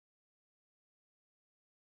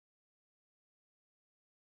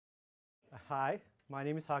Hi, my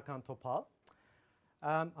name is Hakan Topal.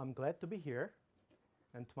 I'm glad to be here.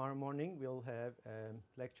 And tomorrow morning we'll have a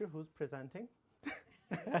lecture. Who's presenting?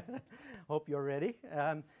 Hope you're ready.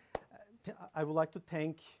 I would like to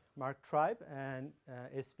thank Mark Tribe and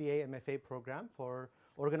SVA MFA program for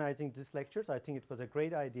organizing these lectures. I think it was a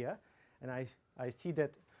great idea. And I see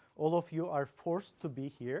that all of you are forced to be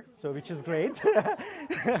here, so which is great.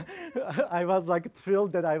 I was like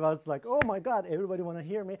thrilled that I was like, oh my God, everybody want to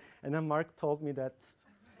hear me. And then Mark told me that,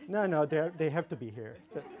 no, they have to be here.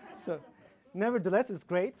 So nevertheless, it's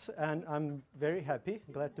great, and I'm very happy,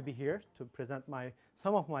 glad to be here to present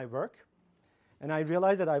some of my work. And I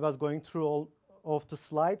realized that I was going through all of the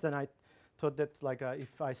slides, and I thought that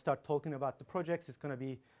if I start talking about the projects, it's going to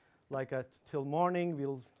be like till morning.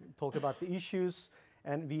 We'll talk about the issues.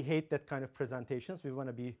 And we hate that kind of presentations. We want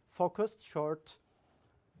to be focused, short.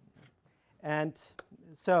 And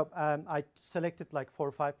so I selected like 4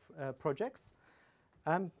 or 5 projects.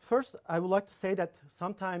 First, I would like to say that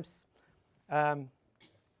sometimes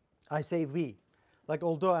I say we. Like,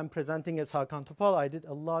 although I'm presenting as Hakan Topal, I did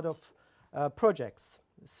a lot of projects.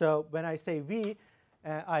 So when I say we,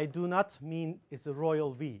 I do not mean it's a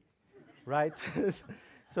royal we, right?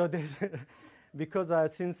 So there's because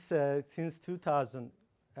since 2000,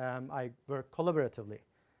 I work collaboratively.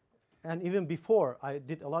 And even before, I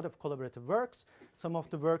did a lot of collaborative works. Some of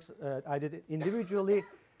the works I did individually.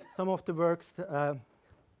 Some of the works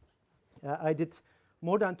I did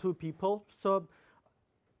more than 2 people. So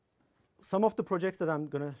some of the projects that I'm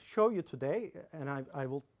going to show you today, and I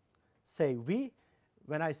will say we.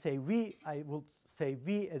 When I say we, I will say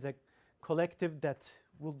we as a collective that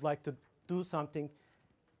would like to do something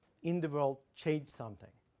in the world, change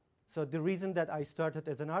something. So the reason that I started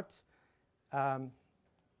as an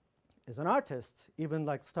artist, even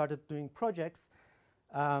like started doing projects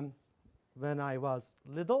when I was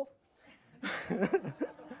little.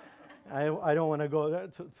 I don't want to go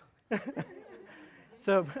there.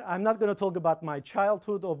 So I'm not going to talk about my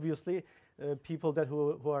childhood. Obviously, people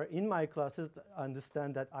who are in my classes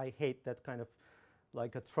understand that I hate that kind of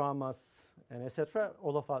like traumas and etc.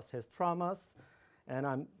 All of us has traumas, and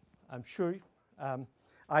I'm sure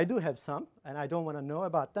I do have some, and I don't want to know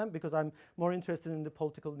about them because I'm more interested in the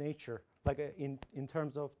political nature, like in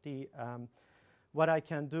terms of the what I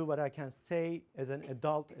can do, what I can say as an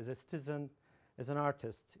adult, as a citizen, as an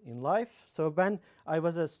artist in life. So when I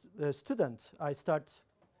was a student, I started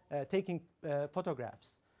taking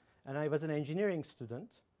photographs, and I was an engineering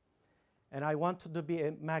student, and I wanted to be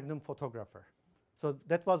a Magnum photographer. So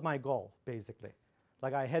that was my goal, basically.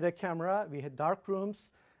 Like, I had a camera, we had dark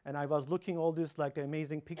rooms, and I was looking all these like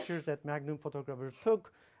amazing pictures that Magnum photographers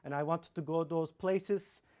took, and I wanted to go those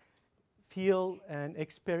places, feel and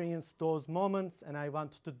experience those moments, and I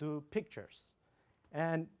wanted to do pictures.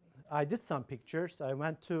 And I did some pictures. I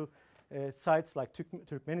went to sites like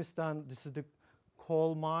Turkmenistan. This is the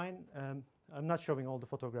coal mine. I'm not showing all the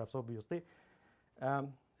photographs, obviously.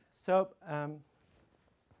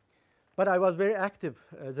 But I was very active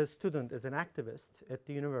as a student, as an activist at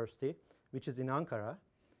the university, which is in Ankara,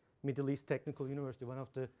 Middle East Technical University, one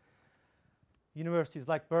of the universities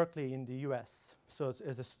like Berkeley in the US. So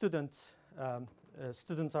as a student,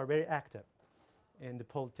 students are very active in the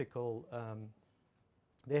political,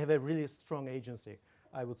 they have a really strong agency,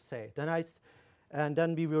 I would say. And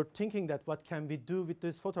then we were thinking that what can we do with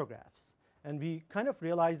these photographs? And we kind of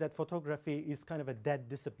realized that photography is kind of a dead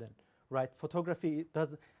discipline, right? Photography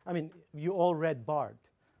does, I mean, you all read Bard.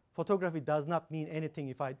 Photography does not mean anything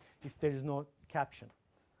if there is no caption.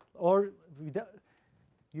 Or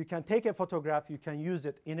you can take a photograph, you can use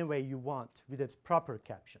it any way you want with its proper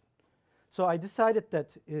caption. So I decided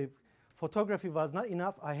that if photography was not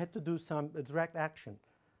enough, I had to do some direct action.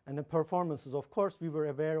 And the performances, of course, we were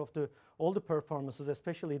aware of all the performances,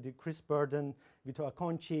 especially the Chris Burden, Vito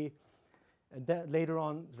Acconci, and then later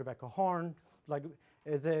on Rebecca Horn. Like,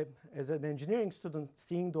 as an engineering student,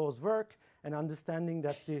 seeing those work and understanding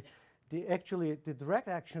that the direct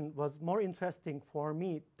action was more interesting for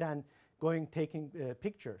me than taking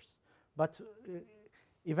pictures. But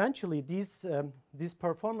eventually, these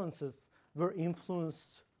performances were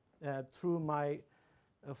influenced through my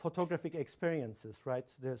photographic experiences, right?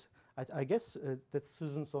 I guess that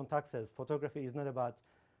Susan Sontag says photography is not about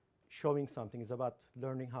showing something; it's about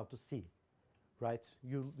learning how to see, right?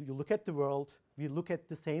 You look at the world, we look at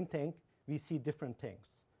the same thing, we see different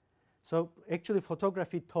things. So actually,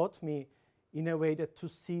 photography taught me in a way that to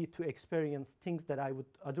see, to experience things that I would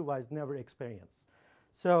otherwise never experience.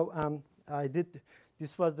 So I did.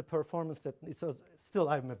 This was the performance that it was. Still,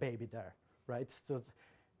 I'm a baby there, right? So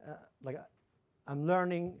like I'm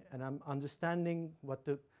learning and I'm understanding what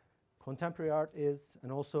the contemporary art is,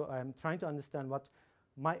 and also I'm trying to understand what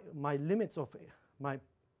my limits of my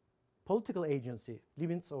political agency,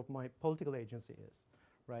 limits of my political agency is,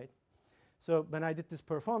 right? So when I did this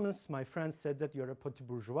performance, my friends said that you're a petit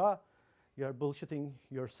bourgeois, you're bullshitting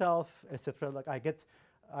yourself, etc. Like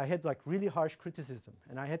I had like really harsh criticism,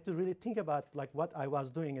 and I had to really think about like what I was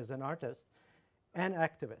doing as an artist and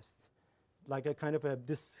activist, like a kind of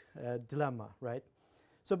this dilemma, right?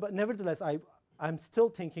 So, but nevertheless, I'm still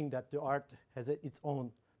thinking that the art has its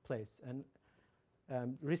own place. And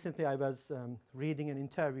recently I was reading an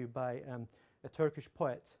interview by a Turkish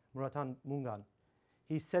poet, Muratan Mungan.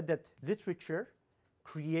 He said that literature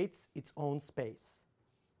creates its own space.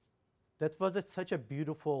 That was such a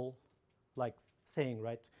beautiful like saying,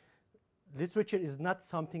 right? Literature is not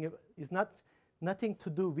something, is nothing to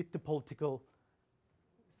do with the political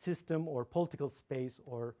system or political space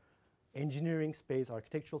or engineering space,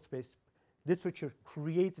 architectural space. Literature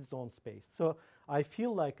creates its own space. So I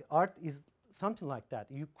feel like art is something like that.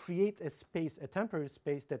 You create a space, a temporary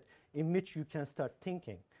space that in which you can start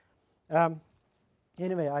thinking.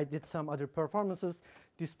 Anyway, I did some other performances.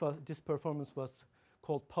 This performance was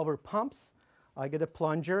called Power Pumps. I get a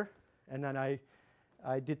plunger, and then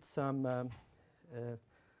I did some,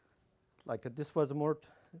 this was more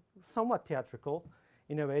somewhat theatrical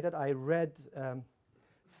in a way that I read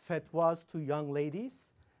fatwas to young ladies.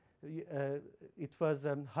 It was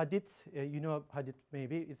hadith, you know hadith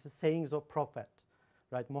maybe, it's the sayings of Prophet,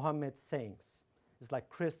 right? Muhammad's sayings. It's like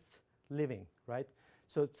Christ's living, right?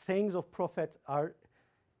 So sayings of Prophet are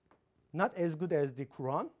not as good as the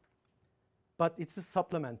Quran, but it's a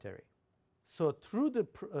supplementary. So through the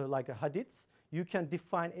hadiths, you can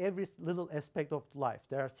define every little aspect of life.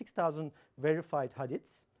 There are 6,000 verified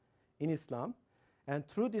hadiths in Islam, and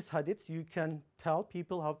through these hadiths, you can tell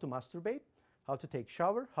people how to masturbate, how to take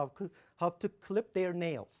shower, how to clip their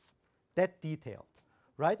nails. That detailed,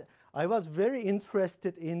 right? I was very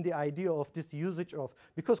interested in the idea of this usage of,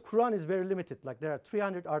 because Quran is very limited. Like there are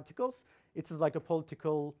 300 articles. It's like a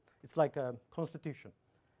political, it's like a constitution.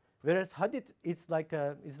 Whereas hadith, it's like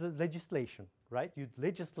it's a legislation, right? You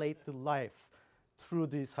legislate the life through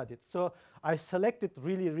these hadiths. So I selected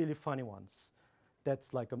really, really funny ones.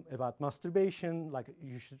 That's like about masturbation, like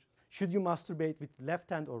should you masturbate with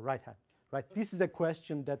left hand or right hand, right? This is a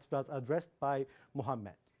question that was addressed by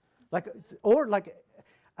Muhammad. Like, or like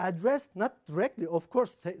addressed not directly, of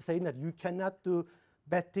course, saying that you cannot do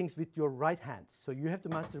bad things with your right hand. So you have to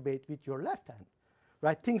masturbate with your left hand,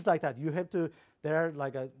 right? Things like that. You have to, there are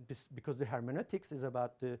like because the hermeneutics is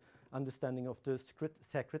about the understanding of the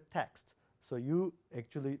sacred text. So you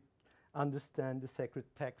actually understand the sacred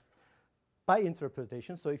text by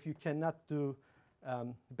interpretation. So if you cannot do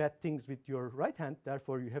bad things with your right hand,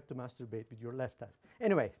 therefore you have to masturbate with your left hand.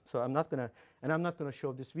 Anyway, so I'm not gonna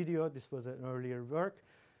show this video. This was an earlier work.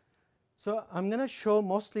 So I'm gonna show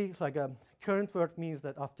mostly like a current work means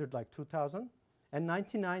that after like 2000 and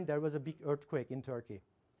 99 there was a big earthquake in Turkey,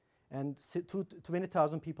 and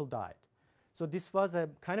 20,000 people died. So this was a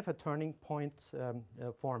kind of a turning point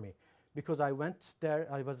for me, because I went there.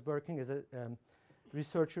 I was working as a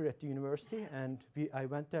researcher at the university, and I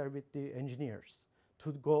went there with the engineers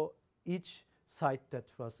to go each site that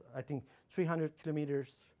was, I think, 300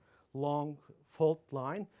 kilometers long fault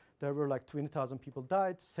line. There were like 20,000 people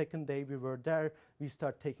died. Second day we were there, we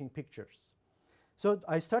start taking pictures. So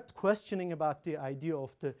I start questioning about the idea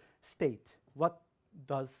of the state. What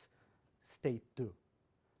does state do,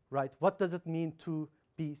 right? What does it mean to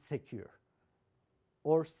be secure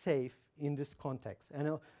or safe in this context?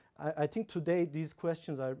 And I think today these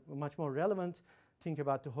questions are much more relevant. Think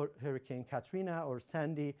about the Hurricane Katrina or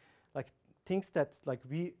Sandy, like things that like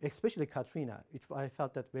especially Katrina, I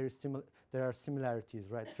felt that there are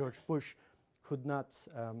similarities, right? George Bush could not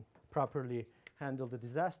properly handle the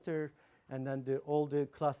disaster, and then all the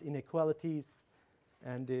class inequalities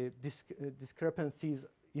and the discrepancies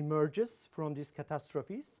emerges from these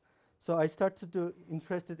catastrophes. So I started to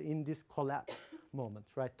interested in this collapse moment,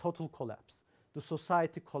 right? Total collapse. The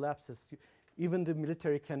society collapses. Even the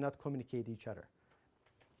military cannot communicate each other.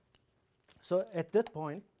 So at that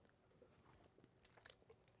point,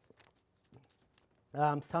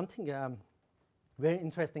 something very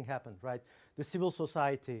interesting happened, right? The civil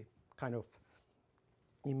society kind of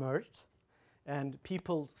emerged, and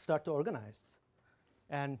people start to organize.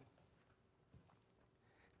 And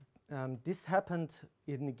this happened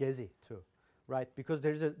in Gezi too, right? Because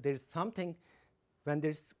there's something, when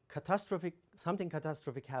there's something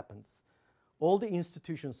catastrophic happens, all the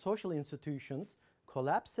institutions, social institutions,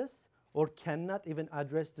 collapses or cannot even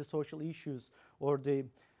address the social issues or the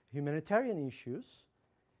humanitarian issues,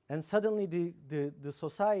 And suddenly the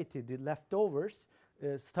society, the leftovers,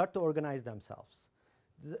 start to organize themselves.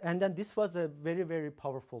 And then this was a very, very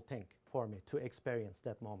powerful thing for me to experience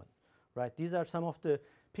that moment, right? These are some of the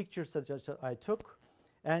pictures that I took.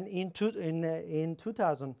 And in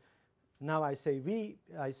 2000, now I say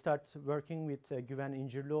I start working with Güven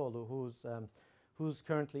İncirlioğlu, who's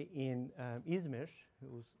currently in Izmir,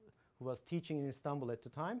 who was teaching in Istanbul at the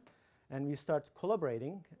time. And we start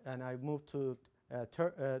collaborating, and I moved to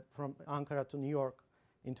from Ankara to New York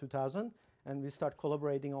in 2000, and we start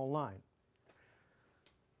collaborating online.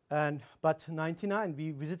 But in '99,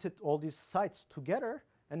 we visited all these sites together,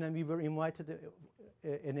 and then we were invited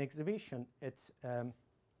to an exhibition at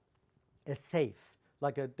a safe.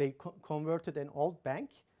 They converted an old bank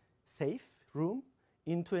safe room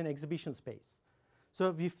into an exhibition space.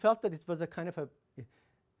 So we felt that it was a kind of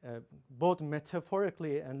both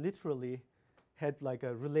metaphorically and literally had like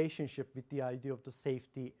a relationship with the idea of the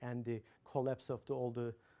safety and the collapse of all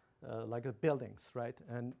the buildings, right?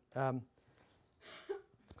 And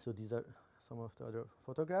so these are some of the other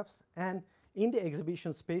photographs. And in the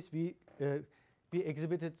exhibition space, we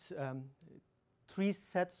exhibited 3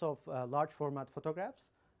 sets of large format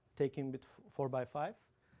photographs taken with 4x5.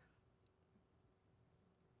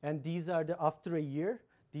 And these are after a year,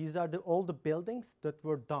 these are all the buildings that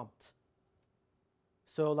were dumped.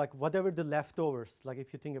 So like whatever the leftovers, like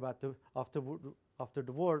if you think about after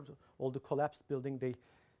the war, all the collapsed building,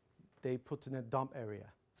 they put in a dump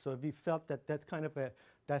area. So we felt that that kind of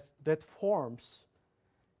that forms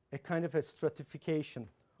a kind of a stratification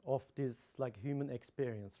of this like human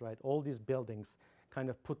experience, right? All these buildings kind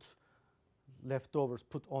of leftovers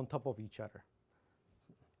put on top of each other.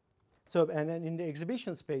 So, and then in the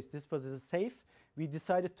exhibition space, this was a safe. We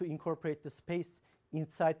decided to incorporate the space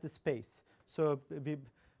inside the space. So we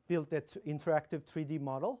built that interactive 3D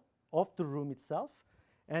model of the room itself.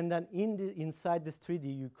 And then inside this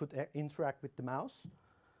 3D, you could interact with the mouse.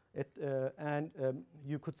 And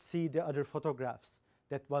you could see the other photographs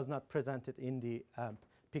that was not presented in the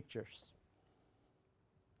pictures.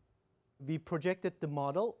 We projected the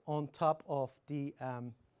model on top of the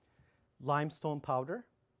limestone powder.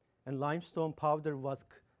 And limestone powder was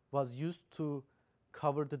used to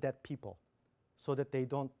cover the dead people so that they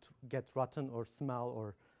don't get rotten or smell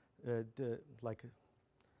or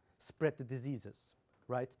spread the diseases,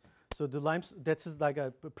 right? So that is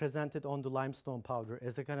presented on the limestone powder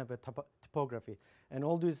as a kind of a typography. And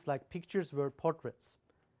all these pictures were portraits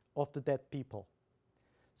of the dead people.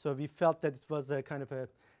 So we felt that it was a kind of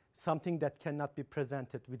something that cannot be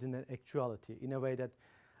presented within an actuality in a way that,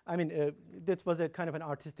 that was a kind of an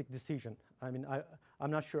artistic decision. I'm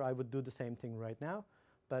not sure I would do the same thing right now,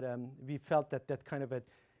 but we felt that kind of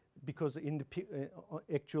because in the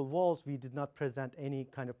actual walls, we did not present any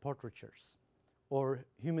kind of portraitures or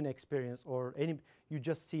human experience or any, you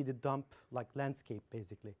just see the dump landscape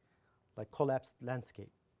basically, collapsed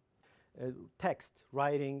landscape. Text,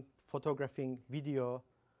 writing, photographing, video,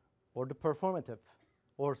 or the performative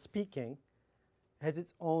or speaking has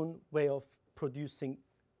its own way of producing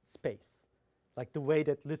space, like the way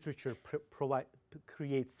that literature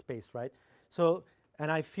creates space, right? So,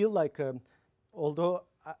 and I feel like although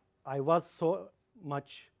I was so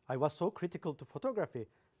critical to photography,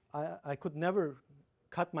 I could never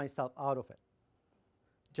cut myself out of it.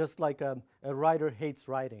 Just like a writer hates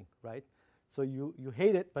writing, right? So you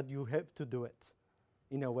hate it, but you have to do it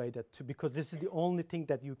in a way because this is the only thing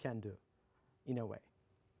that you can do, in a way.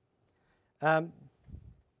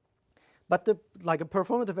 But a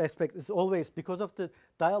performative aspect is always because of the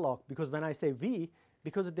dialogue. Because when I say we,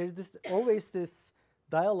 because there's always this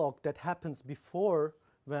dialogue that happens before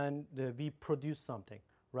when we produce something,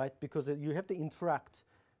 right? Because you have to interact.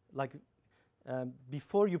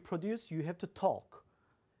 Before you produce, you have to talk,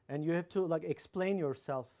 and you have to explain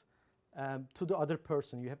yourself to the other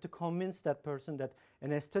person. You have to convince that person that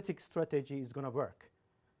an aesthetic strategy is going to work.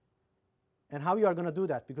 And how you are going to do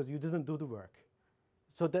that because you didn't do the work.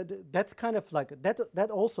 So that's kind of that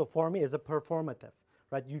also for me is a performative,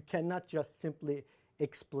 right? You cannot just simply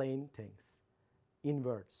explain things in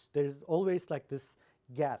words. There's always this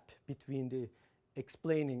gap between the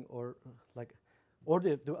explaining or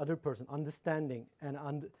the other person understanding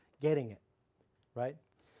and getting it, right?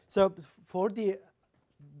 So for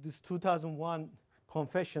this 2001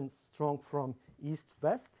 Confessions Strong from East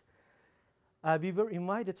West, we were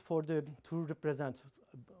invited to represent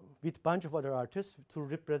with a bunch of other artists to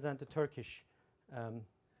represent the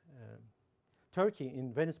Turkey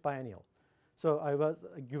in Venice Biennial. So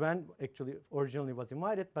Güven actually originally was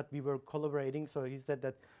invited, but we were collaborating. So he said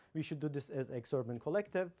that we should do this as Exurban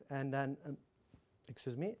Collective, and then,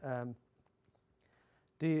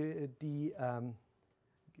 the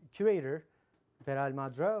curator, Beral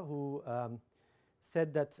Madra, who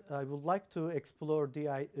said that I would like to explore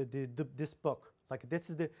this book. Like this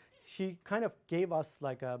is she kind of gave us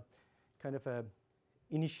like a kind of a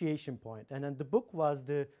initiation point. And then the book was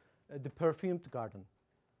the Perfumed Garden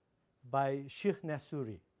by Sheikh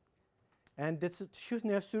Nasuri. And Sheikh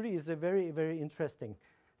Nasuri is a very, very interesting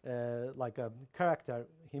like a character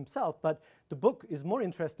himself. But the book is more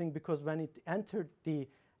interesting because when it entered the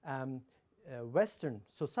Western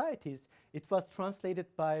societies, it was translated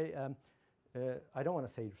by, I don't want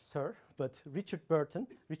to say sir, but Richard Burton.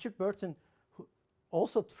 Richard Burton who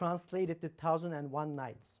also translated the 1001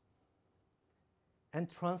 Nights. And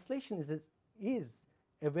translation is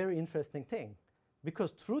a very interesting thing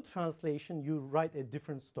because through translation, you write a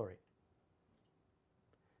different story.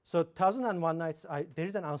 So 1001 Nights, there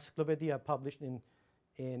is an encyclopedia published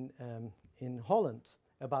in Holland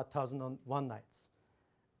about 1001 Nights.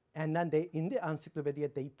 And then in the encyclopedia,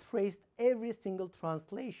 they traced every single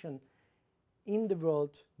translation in the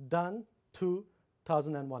world done to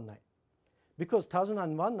 1001 Night. Because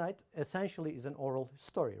 1001 Night essentially is an oral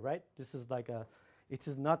story, right? This is like it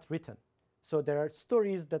is not written. So there are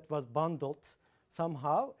stories that was bundled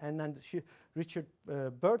somehow, and then Richard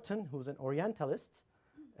Burton, who's an Orientalist,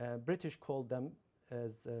 British called them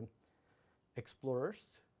as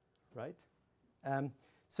explorers, right?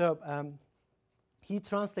 He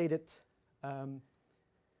translated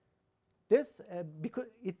this because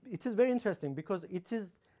it is very interesting because it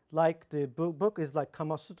is like the book is like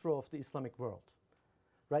Kama Sutra of the Islamic world,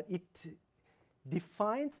 right? It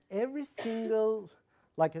defines every single,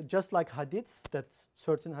 like just like hadiths, that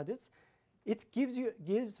certain hadiths, it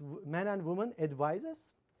gives men and women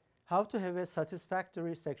advices how to have a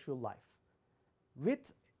satisfactory sexual life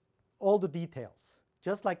with all the details,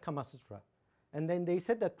 just like Kama Sutra. And then they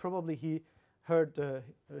said that probably he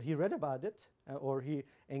read about it or he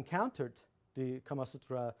encountered the Kama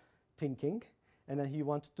Sutra thinking, and then he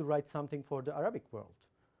wanted to write something for the Arabic world,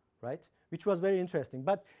 right? Which was very interesting.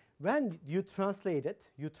 But when you translate it,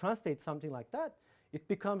 you translate something like that, it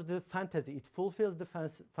becomes the fantasy. It fulfills the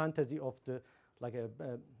fantasy of the like a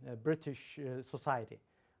British society.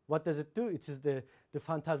 What does it do? It is the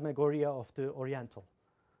phantasmagoria of the Oriental,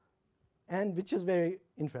 and which is very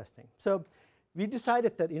interesting. So we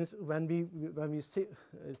decided that when we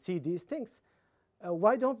see these things,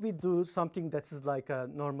 why don't we do something that is like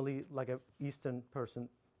normally like a Eastern person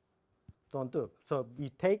don't do? So we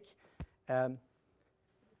take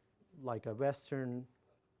like a Western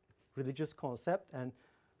religious concept and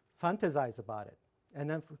fantasize about it. And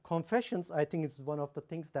then for confessions, I think it's one of the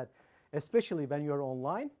things that, especially when you're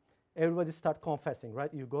online, everybody start confessing,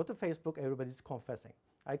 right? You go to Facebook, everybody's confessing.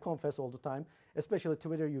 I confess all the time, especially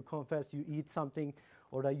Twitter. You confess, you eat something,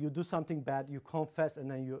 or that you do something bad, you confess, and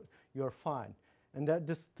then you're fine. And that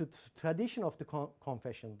the tradition of the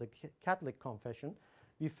confession, the Catholic confession,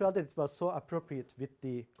 we felt that it was so appropriate with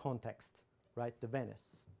the context, right? The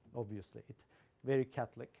Venice, obviously, it's very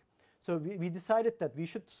Catholic. So we decided that we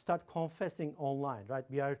should start confessing online, right?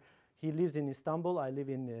 He lives in Istanbul, I live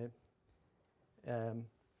in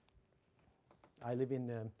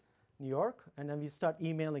New York, and then we start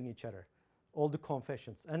emailing each other, all the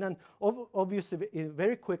confessions. And then obviously,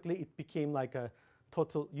 very quickly, it became like a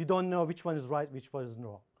total, you don't know which one is right, which one is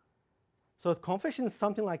wrong. So confession is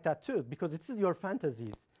something like that too, because it is your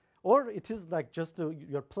fantasies, or it is like just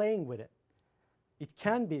you're playing with it. It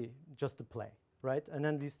can be just a play, right? And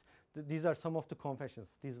then these are some of the confessions.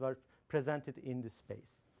 These were presented in this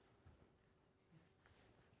space.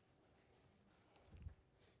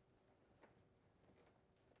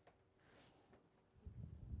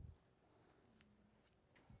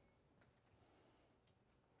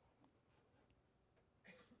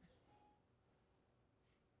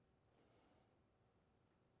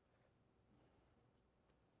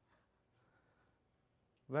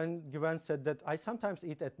 When Güven said that I sometimes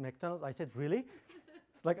eat at McDonald's, I said, really?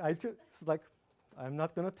 It's like I'm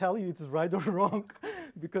not going to tell you it is right or wrong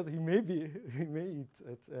because he may eat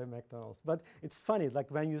at McDonald's. But it's funny, like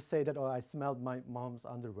when you say that, oh, I smelled my mom's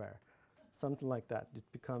underwear, something like that. It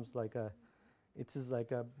becomes like it is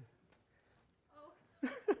like a.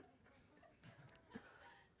 Oh.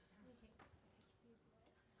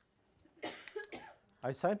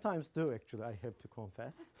 I sometimes do, actually, I have to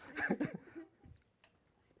confess.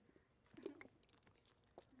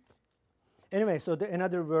 Anyway, so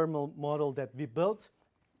another wormhole model that we built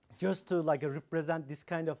just to like represent this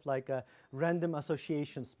kind of like random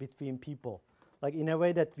associations between people, like in a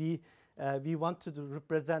way that we wanted to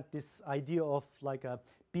represent this idea of like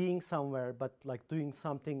being somewhere but like doing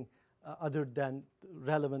something other than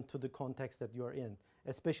relevant to the context that you're in.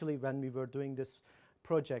 especially when we were doing this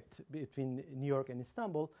project between New York and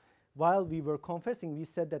Istanbul. While we were confessing, we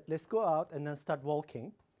said that let's go out and then start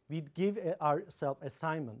walking. We'd give ourselves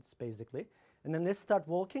assignments, basically, and then let's start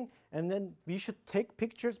walking, and then we should take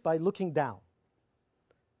pictures by looking down,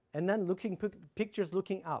 and then pictures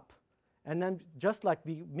looking up. And then just like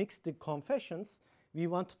we mixed the confessions, we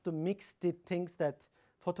wanted to mix the things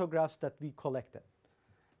photographs that we collected.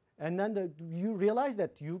 And then you realize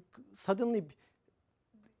that you suddenly,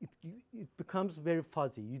 it becomes very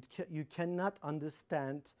fuzzy. You cannot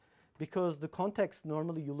understand, because the context,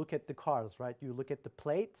 normally you look at the cars, right? You look at the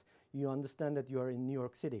plate, you understand that you are in New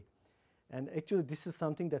York City. And actually this is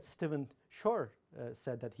something that Stephen Shore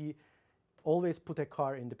said, that he always put a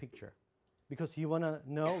car in the picture, because he want to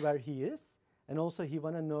know where he is, and also he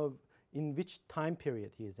want to know in which time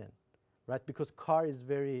period he is in, right? Because car is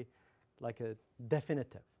very like a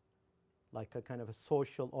definitive, like a kind of a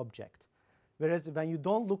social object. Whereas when you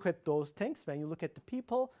don't look at those things, when you look at the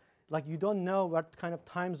people, like you don't know what kind of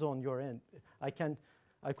time zone you're in. I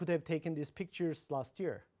could have taken these pictures last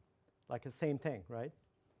year, like the same thing, right?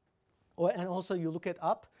 And also you look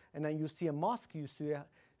up, and then you see a mosque, you see a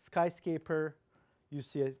skyscraper, you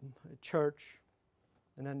see a church,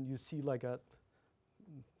 and then you see like a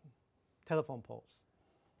telephone poles.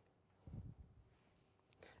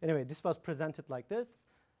 Anyway, this was presented like this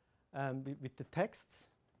with the text.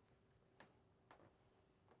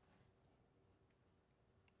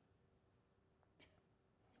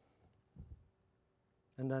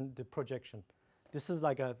 And then the projection. This is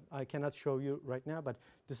like I cannot show you right now, but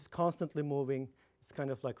this is constantly moving. It's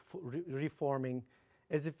kind of like reforming,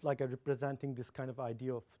 as if like representing this kind of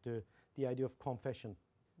idea of the idea of confession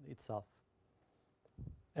itself.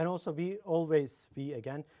 And also we always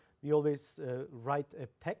write a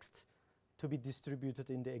text to be distributed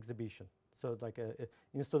in the exhibition. So like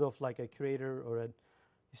instead of like a curator or a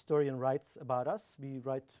historian writes about us, we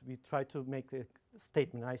try to make a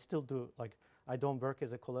statement. I still do, like, I don't work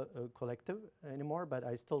as a collective anymore, but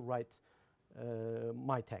I still write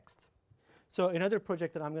my text. So another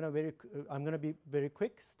project that I'm going to be very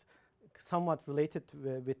quick, somewhat related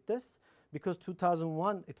with this, because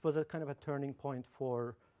 2001, it was a kind of a turning point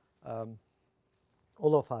for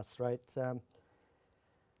all of us, right?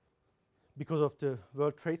 Because of the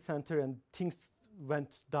World Trade Center, and things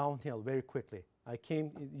went downhill very quickly. I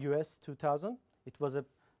came in US 2000. It was a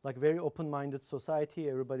like very open-minded society.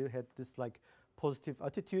 Everybody had this like positive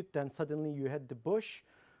attitude. Then suddenly you had the Bush,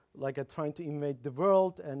 like trying to invade the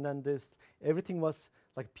world, and then everything was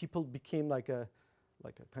like people became like a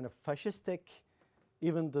kind of fascistic.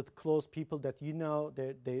 Even the close people that you know,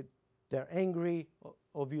 they're angry,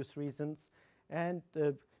 obvious reasons, and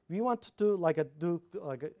we wanted to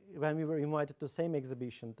when we were invited to the same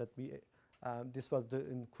exhibition that this was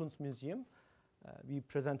in Kunst Museum. We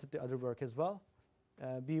presented the other work as well.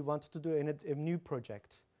 We wanted to do a new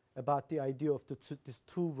project about the idea of these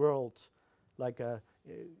two worlds, like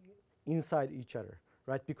inside each other,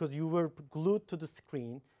 right? Because you were glued to the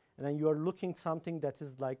screen, and then you are looking something that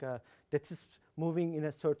is like that is moving in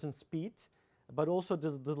a certain speed, but also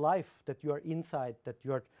the life that you are inside, that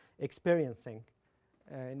you are experiencing,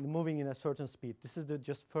 and moving in a certain speed. This is the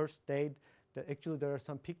just first day. Actually, there are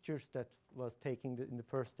some pictures that was taken in the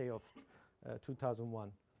first day of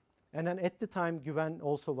 2001. And then at the time, Güven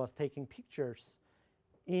also was taking pictures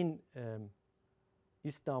in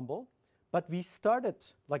Istanbul. But we started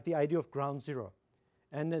like the idea of ground zero.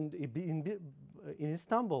 And then in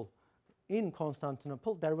Istanbul, in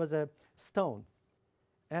Constantinople, there was a stone.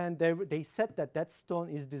 And they said that stone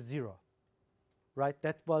is the zero, right?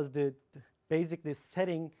 That was basically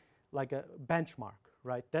setting like a benchmark,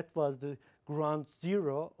 right? That was the ground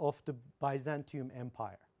zero of the Byzantium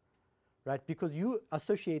Empire, right? Because you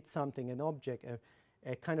associate something, an object,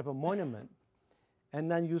 a kind of a monument, and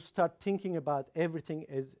then you start thinking about everything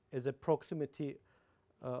as a proximity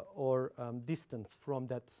or distance from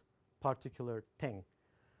that particular thing,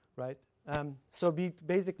 right? So we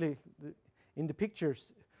basically, in the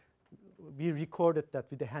pictures, we recorded that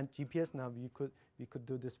with the hand GPS. Now we could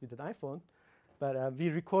do this with an iPhone, but we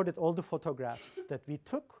recorded all the photographs that we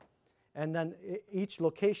took, and then each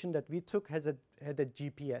location that we took had a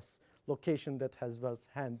GPS location that was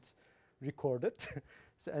hand recorded.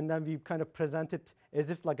 So, and then we kind of presented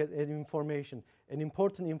as if like an information, an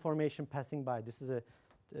important information passing by. This is a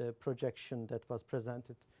projection that was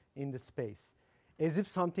presented in the space, as if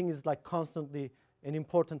something is like constantly an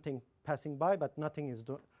important thing passing by, but nothing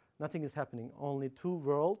is happening. Only two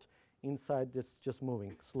worlds inside this just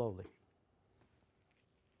moving slowly.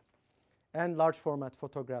 And large format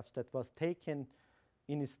photographs that was taken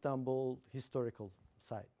in Istanbul historical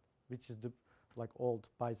site, which is like old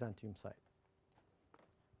Byzantium site.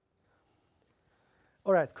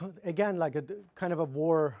 All right, again, like a kind of a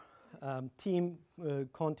war theme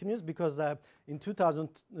continues, because in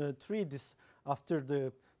 2003, after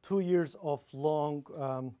the 2 years of long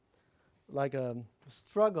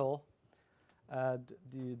struggle,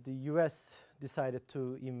 the U.S. decided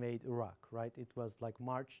to invade Iraq, right? It was like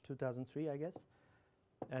March 2003, I guess.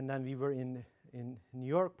 And then we were in New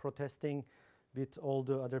York protesting with all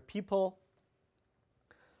the other people.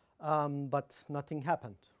 But nothing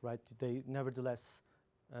happened, right? They nevertheless,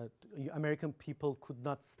 American people could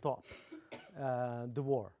not stop the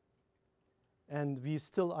war. And we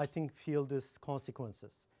still, I think, feel these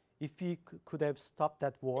consequences. If we could have stopped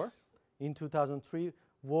that war in 2003,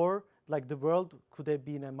 war, like the world could have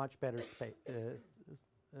been a much better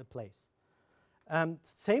place.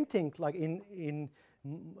 Same thing, like in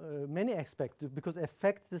many aspects, because it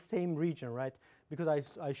affects the same region, right? Because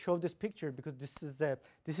I showed this picture because this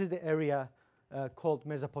is the area called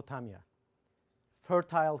Mesopotamia,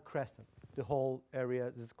 Fertile Crescent. The whole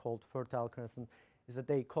area is called Fertile Crescent. Is that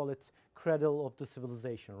they call it cradle of the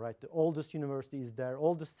civilization, right? The oldest university is there,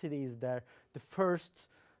 oldest city is there, the first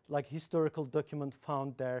like historical document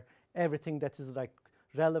found there, everything that is like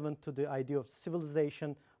relevant to the idea of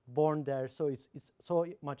civilization born there. So it's so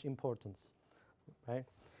much importance, right?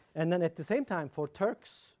 And then at the same time, for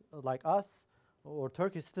Turks like us or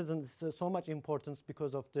Turkish citizens, so much importance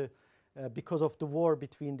because of the war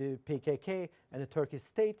between the PKK and the Turkish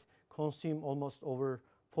state, consumed almost over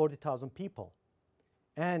 40,000 people,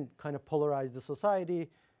 and kind of polarized the society,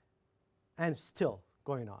 and still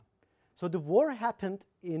going on. So the war happened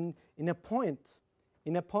in a point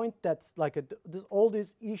that's like all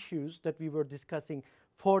these issues that we were discussing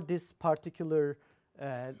for this particular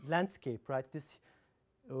landscape, right? This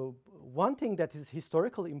one thing that is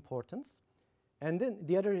historical importance, and then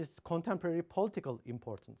the other is contemporary political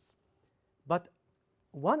importance. But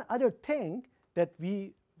one other thing that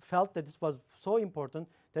we felt that this was so important,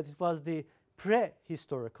 that it was the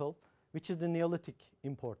prehistorical, which is the Neolithic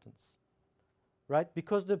importance, right?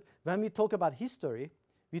 Because when we talk about history,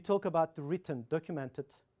 we talk about the written, documented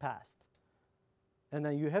past. And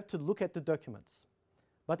then you have to look at the documents.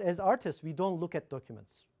 But as artists, we don't look at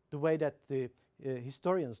documents the way that the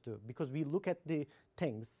historians do, because we look at the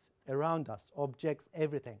things around us, objects,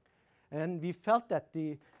 everything. And we felt that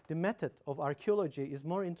the method of archaeology is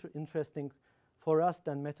more interesting for us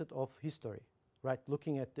than method of history, right?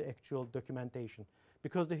 Looking at the actual documentation.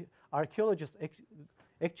 Because the archaeologists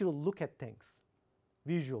actually look at things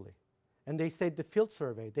visually. And they say the field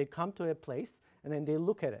survey, they come to a place and then they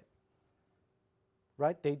look at it,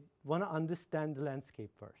 right? They want to understand the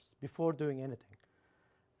landscape first before doing anything.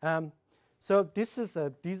 So these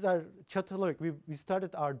are Çatalhöyük. We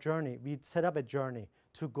started our journey. We set up a journey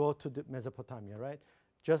to go to the Mesopotamia, right?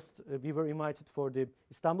 We were invited for the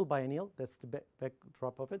Istanbul Biennial. That's the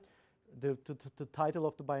backdrop of it. The title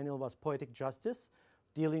of the biennial was Poetic Justice,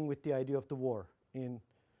 dealing with the idea of the war in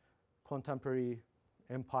contemporary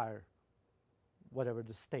empire, whatever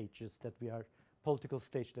the stages that we are, political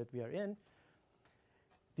stage that we are in.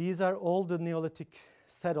 These are all the Neolithic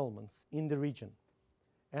settlements in the region.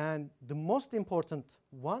 And the most important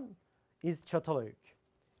one is Çatalhöyük.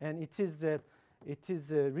 And it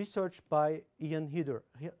is researched by Ian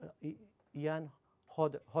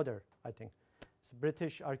Hodder, I think. It's a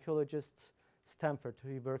British archaeologist, Stanford.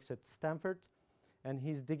 He works at Stanford, and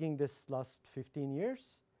he's digging this last 15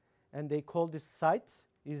 years. And they call this site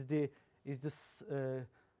is the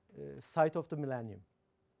site of the millennium,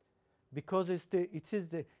 because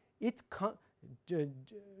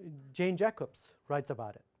Jane Jacobs writes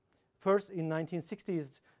about it. First, in 1960s,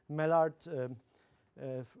 Mellard,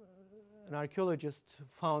 an archaeologist,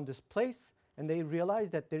 found this place, and they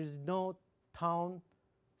realized that there is no town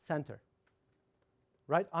center.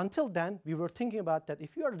 Right? Until then, we were thinking about that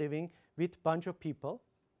if you are living with a bunch of people,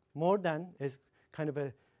 more than a kind of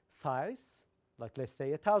a size, like let's say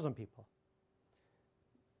 1,000 people.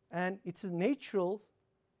 And it's a natural,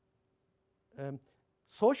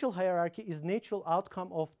 social hierarchy is natural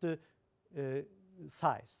outcome of the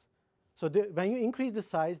size. So when you increase the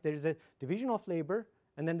size, there is a division of labor,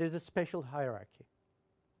 and then there's a special hierarchy.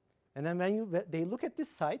 And then when they look at this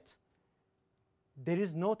site, there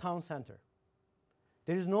is no town center.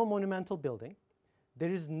 There is no monumental building. There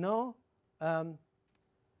is no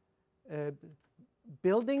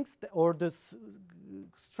buildings or the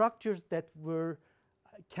structures that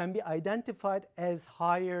can be identified as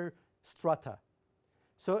higher strata.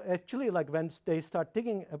 So actually, like when they start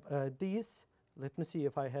digging these, let me see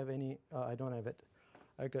if I have any. I don't have it,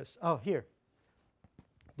 I guess. Oh, here.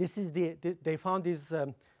 This is they found these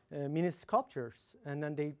mini sculptures, and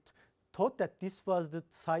then they thought that this was the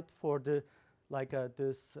site for the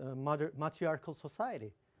this matriarchal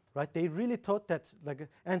society, right? They really thought that,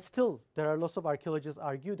 and still there are lots of archaeologists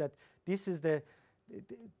argue that this is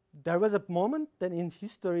there was a moment then in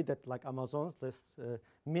history that Amazon's this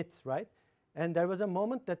myth, right? And there was a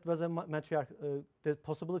moment that was the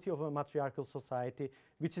possibility of a matriarchal society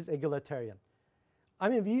which is egalitarian. I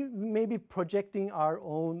mean, we may be projecting our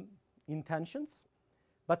own intentions,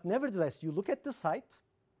 but nevertheless, you look at the site,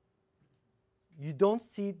 you don't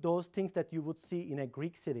see those things that you would see in a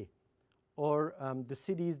Greek city or the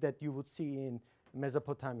cities that you would see in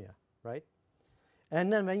Mesopotamia, right?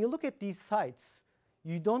 And then when you look at these sites,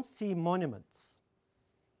 you don't see monuments.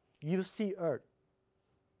 You see earth.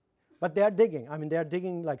 But they are digging. I mean, they are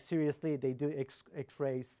digging seriously. They do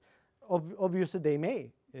X-rays. Obviously, they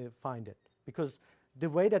may find it because the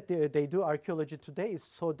way that they do archaeology today is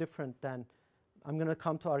so different than, I'm going to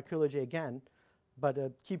come to archaeology again, but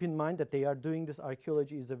keep in mind that they are doing this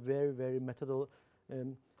archaeology is a very, very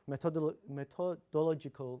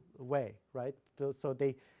methodological way, right? So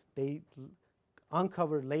they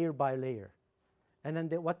uncover layer by layer. And then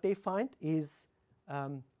what they find is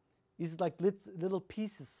like little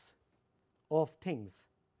pieces of things,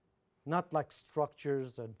 not like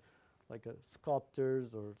structures and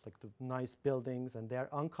sculptures or the nice buildings, and they are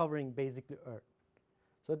uncovering basically earth.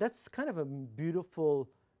 So that's kind of a beautiful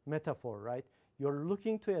metaphor, right? You're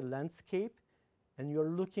looking to a landscape and you're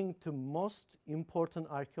looking to most important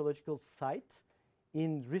archaeological sites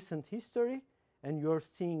in recent history, and you're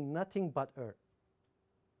seeing nothing but earth,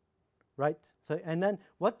 right? So, and then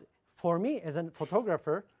what, for me as a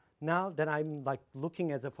photographer, now that I'm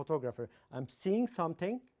looking as a photographer, I'm seeing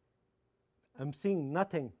something, I'm seeing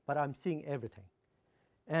nothing, but I'm seeing everything.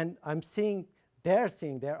 And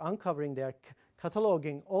they're uncovering, they're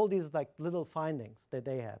cataloging all these little findings that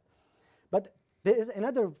they have. But there is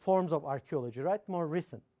another forms of archaeology, right, more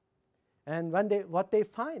recent. And what they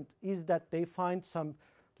find is that they find some,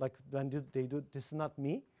 when they do, this is not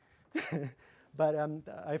me, but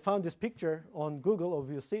I found this picture on Google,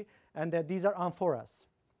 obviously, and that these are amphoras,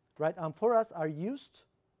 right? Amphoras are used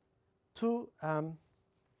to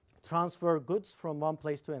transfer goods from one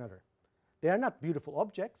place to another. They are not beautiful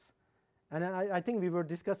objects, and I think we were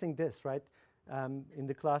discussing this, right, in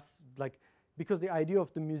the class, because the idea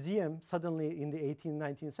of the museum suddenly in the 18th,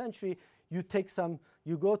 19th century, you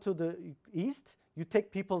go to the East, you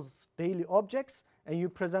take people's daily objects, and you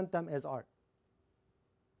present them as art.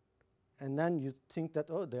 And then you think that,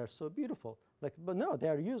 oh, they're so beautiful. But no, they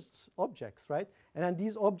are used objects, right? And then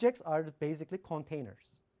these objects are basically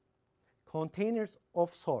containers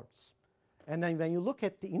of sorts. And then when you look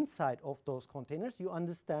at the inside of those containers, you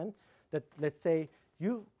understand that, let's say,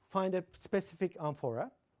 you find a specific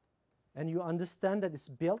amphora, and you understand that it's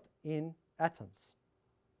built in Athens,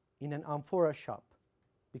 in an amphora shop,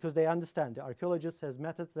 because they understand, the archaeologist has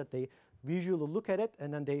methods that they visually look at it,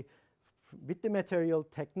 and then they, with the material,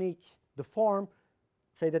 technique, the form,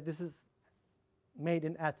 say that this is made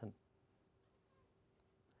in Athens.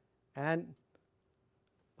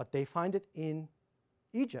 But they find it in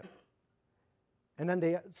Egypt. And then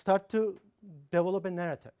they start to develop a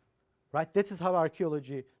narrative, right? This is how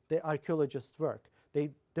the archaeologists work.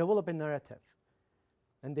 They develop a narrative.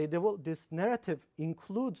 And this narrative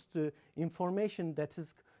includes the information that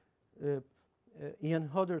is, Ian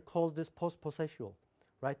Hodder calls this post-processual,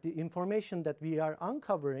 right? The information that we are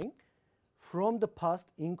uncovering from the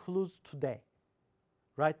past includes today,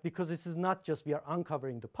 right? Because this is not just we are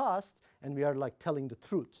uncovering the past and we are telling the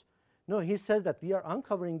truth. No, he says that we are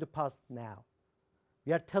uncovering the past now.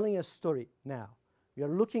 We are telling a story now. We are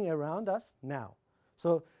looking around us now.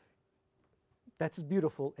 So that's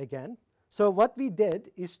beautiful again. So what we did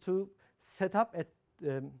is to set up a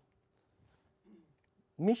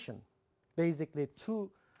mission, basically, to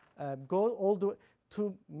go all the way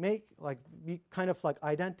to make, we kind of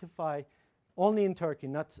identify only in Turkey,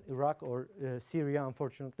 not Iraq or Syria,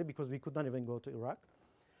 unfortunately, because we could not even go to Iraq.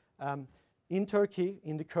 In Turkey,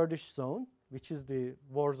 in the Kurdish zone, which is the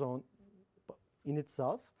war zone in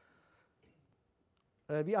itself,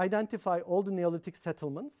 we identify all the Neolithic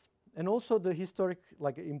settlements and also the historic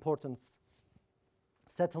importance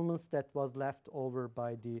settlements that was left over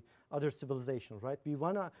by the other civilizations, right? We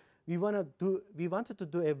wanted to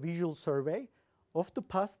do a visual survey of the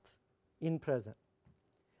past in present.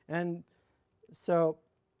 And so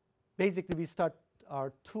basically we start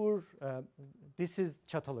our tour. This is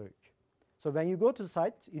Çatalhöyük. So when you go to the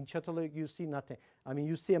site in Çatalhöyük, you see nothing. I mean,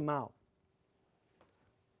 you see a mound.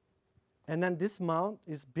 And then this mound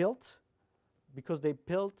is built because they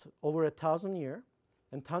built over 1,000 years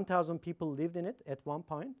and 10,000 people lived in it at one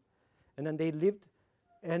point. And then they lived,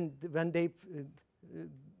 and when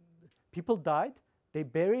people died, they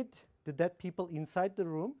buried the dead people inside the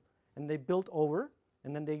room, and they built over,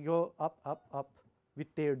 and then they go up, up, up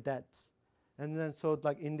with their deads. And then so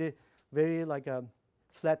like in the very like a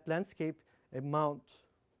flat landscape, a mount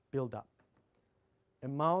built up. A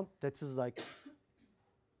mount that is like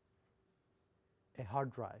a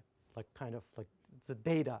hard drive, like kind of like it's a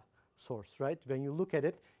data source, right? When you look at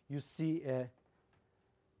it, you see a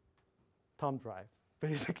thumb drive,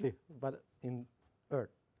 basically, but in Earth.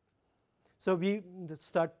 So we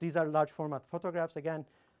start, these are large format photographs again,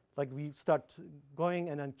 like we start going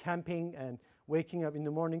and then camping and waking up in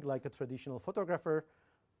the morning like a traditional photographer,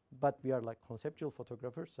 but we are like conceptual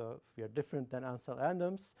photographers, so we are different than Ansel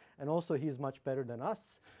Adams, and also he's much better than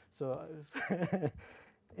us. So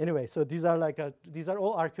anyway, so these are like these are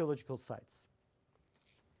all archaeological sites.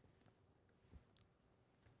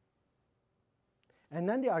 And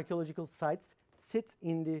then the archaeological sites sit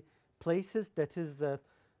in the places that is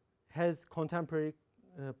has contemporary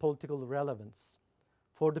political relevance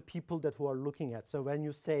for the people that who are looking at. So when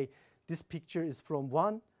you say this picture is from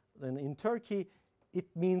one, then in Turkey, it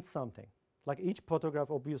means something. Like each photograph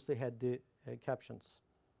obviously had the captions.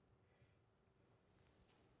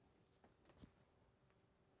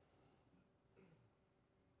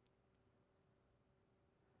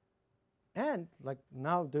 And like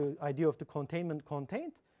now the idea of the containment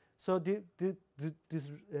contained. So the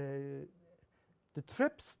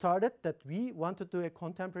trip started that we wanted to do a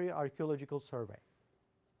contemporary archaeological survey.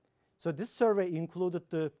 So this survey included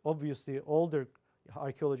the obviously older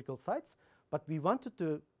archaeological sites, but we wanted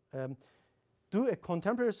to do a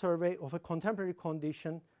contemporary survey of a contemporary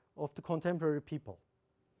condition of the contemporary people.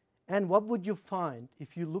 And what would you find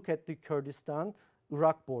if you look at the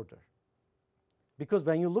Kurdistan-Iraq border? Because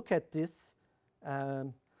when you look at this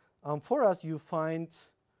amphoras, you find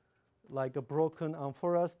like a broken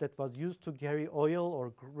amphoras that was used to carry oil or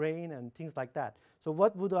grain and things like that. So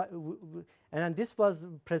what would and this was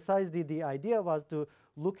precisely the idea was to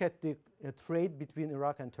look at the trade between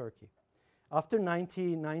Iraq and Turkey. After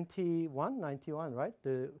 1991, right,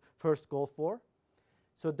 the first Gulf War.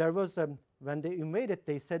 So there was, when they invaded,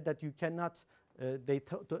 they said that you cannot, they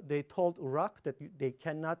told Iraq that they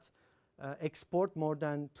cannot export more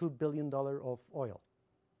than $2 billion of oil.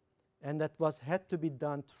 And that had to be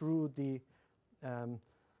done through the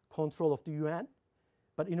control of the UN.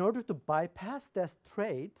 But in order to bypass that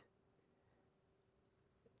trade,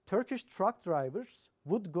 Turkish truck drivers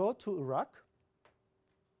would go to Iraq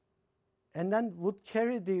and then would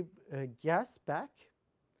carry the gas back,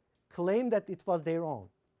 claim that it was their own.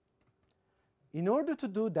 In order to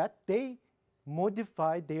do that, they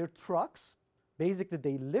modify their trucks. Basically,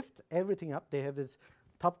 they lift everything up. They have this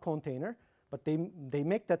top container, but they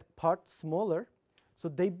make that part smaller. So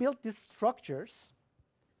they built these structures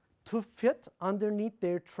to fit underneath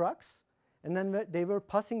their trucks. And then they were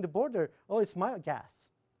passing the border. Oh, it's my gas,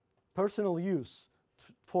 personal use,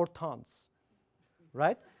 4 tons,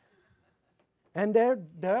 right? And there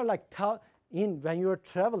are like, when you're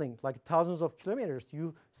traveling like thousands of kilometers,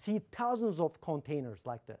 you see thousands of containers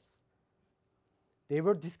like this. They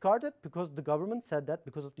were discarded because the government said that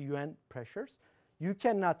because of the UN pressures, you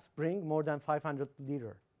cannot bring more than 500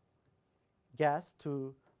 liter gas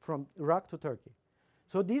from Iraq to Turkey.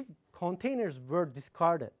 So these containers were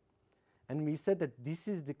discarded. And we said that this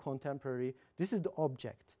is the contemporary, this is the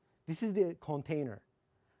object, this is the container.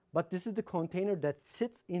 But this is the container that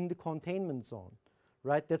sits in the containment zone,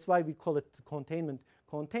 right? That's why we call it containment.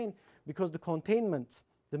 Because the containment,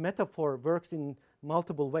 the metaphor works in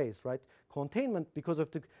multiple ways, right? Containment, because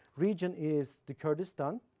of the region, is the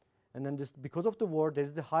Kurdistan. And then because of the war, there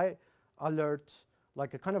is the high alert,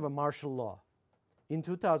 like a kind of a martial law. In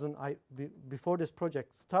 2000, before this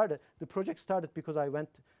project started, the project started because I went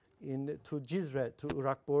to Cizre, to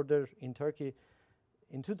Iraq border in Turkey,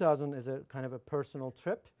 in 2000 as a kind of a personal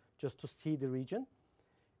trip, just to see the region.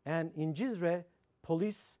 And in Cizre,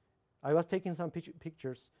 I was taking some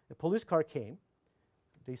pictures. A police car came.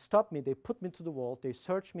 They stopped me. They put me to the wall. They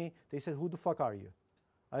searched me. They said, "Who the fuck are you?"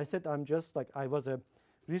 I said, "I'm just like, I was a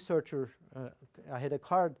researcher. I had a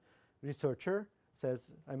card researcher."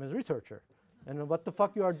 Says, "I'm a researcher." "And what the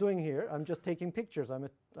fuck you are doing here?" "I'm just taking pictures. I'm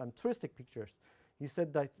touristic pictures." He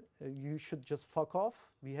said that you should just fuck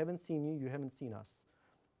off. We haven't seen you. You haven't seen us.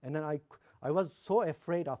 And then I was so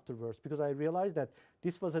afraid afterwards because I realized that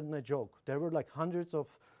this wasn't a joke. There were like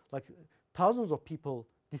thousands of people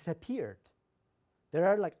disappeared. There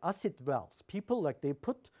are like acid wells. People, like they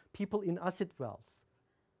put people in acid wells.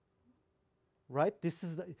 Right?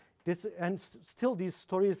 And still these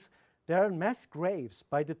stories There are mass graves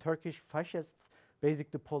by the Turkish fascists,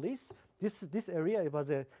 basically the police. This area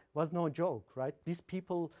was no joke, right? These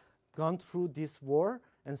people gone through this war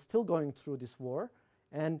and still going through this war,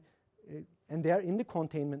 and they are in the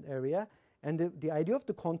containment area. And the idea of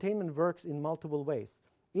the containment works in multiple ways.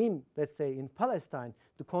 Let's say, in Palestine,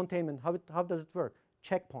 the containment, how does it work?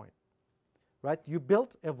 Checkpoint, right? You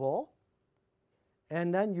build a wall,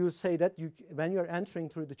 and then you say that when you're entering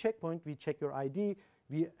through the checkpoint, we check your ID,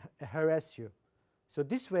 we harass you. So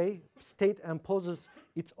this way, state imposes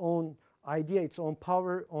its own idea, its own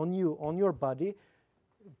power on you, on your body,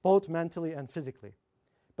 both mentally and physically.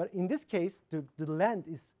 But in this case, the land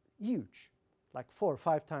is huge, like 4 or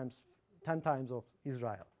 5 times, 10 times of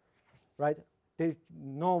Israel, right?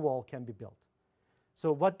 No wall can be built.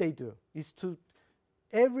 So what they do is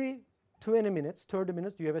every 20 minutes, 30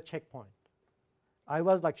 minutes, you have a checkpoint. I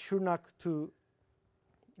was like Shurnak to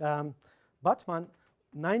Batman,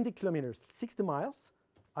 90 kilometers, 60 miles.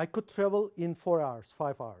 I could travel in 4 hours,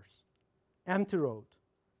 5 hours. Empty road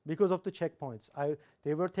because of the checkpoints.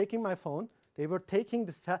 They were taking my phone. They were taking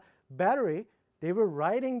the battery. They were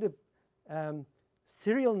writing the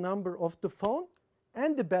serial number of the phone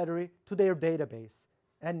and the battery to their database.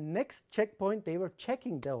 And next checkpoint, they were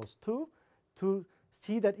checking those two to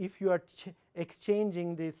see that if you are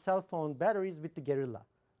exchanging the cell phone batteries with the guerrilla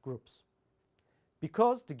groups.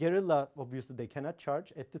 Because the guerrilla, obviously, they cannot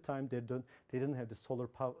charge. At the time, they didn't have the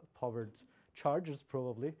solar-powered chargers,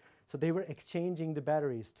 probably. So they were exchanging the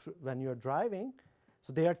batteries when you're driving.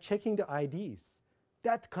 So they are checking the IDs.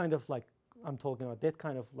 That kind of like, I'm talking about that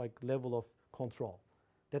kind of like level of control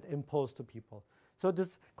that imposed to people. So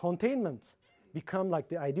this containment become like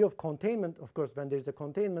the idea of containment. Of course, when there's a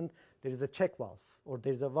containment, there is a check valve, or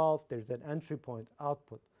there's a valve, there's an entry point,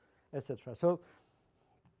 output, etc. So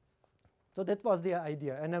that was the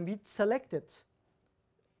idea. And then we selected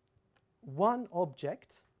one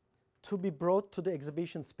object to be brought to the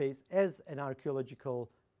exhibition space as an archaeological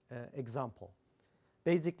example.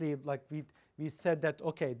 Basically, like we said that,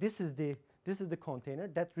 okay, this is the container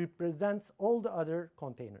that represents all the other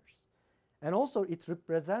containers. And also it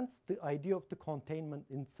represents the idea of the containment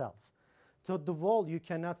itself. So the wall, you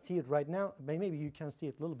cannot see it right now, but maybe you can see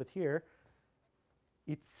it a little bit here.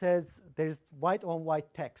 It says there's white on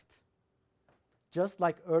white text, just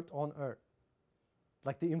like Earth on Earth.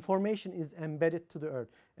 Like the information is embedded to the Earth.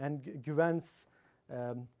 And Güven's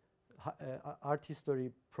art history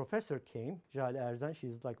professor came, Jale Erzan.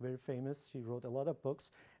 She's like very famous. She wrote a lot of books.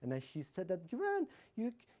 And then she said that, Güven,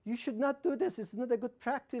 you should not do this. It's not a good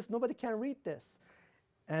practice. Nobody can read this.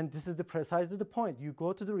 And this is precisely the point. You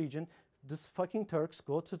go to the region, these fucking Turks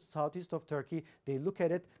go to the southeast of Turkey. They look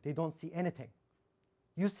at it. They don't see anything.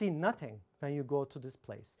 You see nothing when you go to this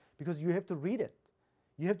place because you have to read it.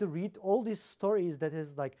 You have to read all these stories that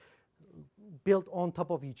is like built on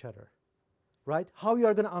top of each other, right? How you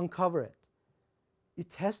are going to uncover it.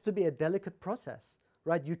 It has to be a delicate process,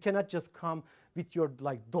 right? You cannot just come with your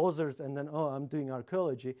like dozers and then, oh, I'm doing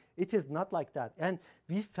archaeology. It is not like that. And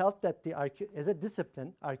we felt that as a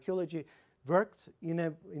discipline, archaeology worked in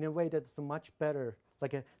a way that's much better,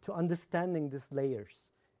 like to understanding these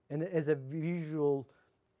layers and as a visual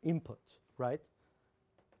input, right?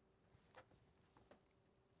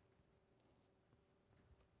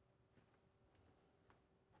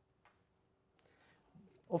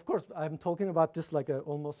 Of course, I'm talking about this like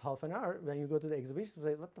almost half an hour. When you go to the exhibition, you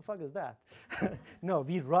say, what the fuck is that? No,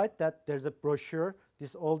 we write that there's a brochure.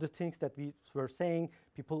 All the things that we were saying,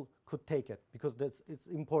 people could take it because it's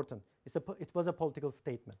important. It was a political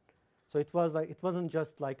statement. So it wasn't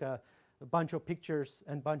just like a bunch of pictures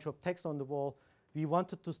and bunch of text on the wall. We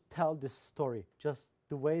wanted to tell this story just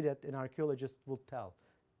the way that an archaeologist would tell.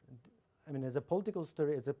 I mean, as a political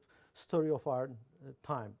story, as a story of our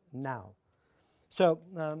time now. So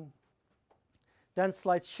then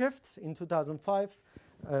slide shift in 2005.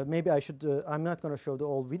 Maybe I should, I'm not going to show the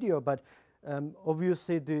old video, but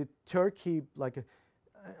obviously the Turkey, like,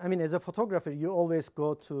 I mean, as a photographer, you always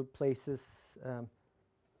go to places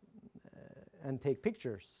and take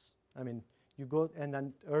pictures. I mean, you go, and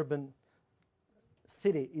then urban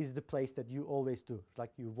city is the place that you always do.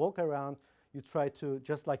 Like you walk around, you try to,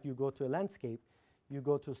 just like you go to a landscape, you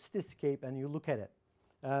go to a cityscape and you look at it.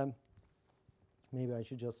 Maybe I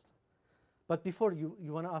should just, but before you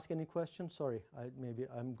want to ask any questions? Sorry, maybe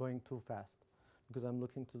I'm going too fast because I'm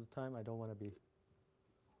looking to the time. I don't want to be.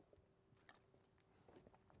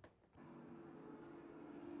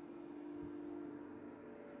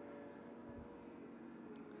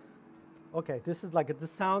 Okay, this is like the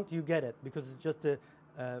sound, you get it because it's just a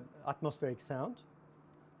atmospheric sound.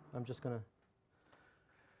 I'm just going to.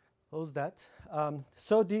 How's that?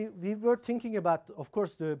 So we were thinking about, of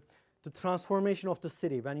course, the transformation of the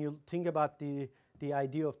city. When you think about the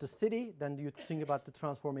idea of the city, then you think about the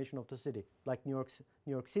transformation of the city, like New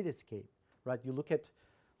York Cityscape, right? You look at,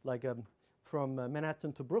 like, from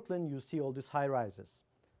Manhattan to Brooklyn, you see all these high rises,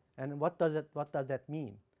 and what does that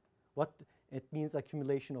mean? It means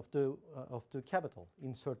accumulation of the capital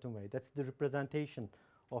in certain way. That's the representation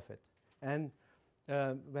of it. And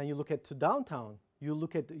when you look at to downtown,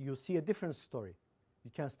 you see a different story.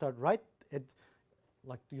 You can start right at,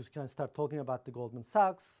 like, you can start talking about the Goldman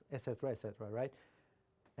Sachs, et cetera, right?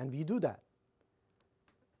 And we do that.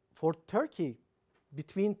 For Turkey,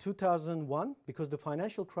 between 2001, because the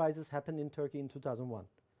financial crisis happened in Turkey in 2001,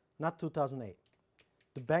 not 2008.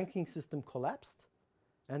 The banking system collapsed,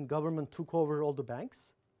 and government took over all the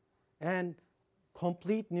banks, and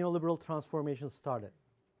complete neoliberal transformation started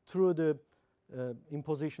through the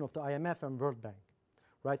imposition of the IMF and World Bank,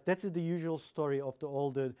 right? That is the usual story of all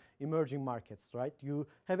the emerging markets, right? You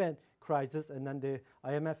have a crisis, and then the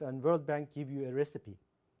IMF and World Bank give you a recipe,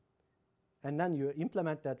 and then you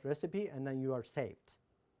implement that recipe, and then you are saved.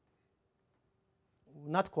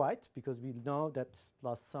 Not quite, because we know that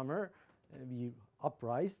last summer we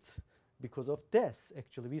uprised because of this.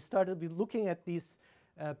 Actually, we started with looking at these.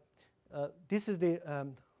 This is the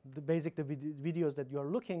basic videos that you are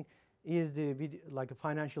looking is like a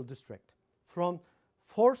financial district from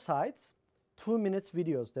 4 sides, 2 minutes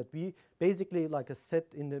videos that we basically like a set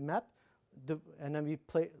in the map, and then we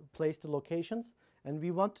place the locations, and we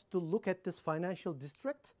want to look at this financial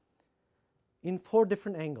district in 4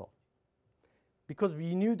 different angles, because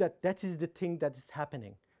we knew that that is the thing that is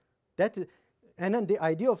happening. And then the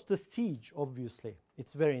idea of the siege, obviously,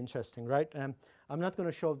 it's very interesting, right? I'm not going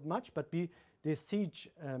to show much, but the siege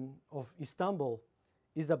of Istanbul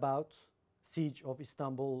is about siege of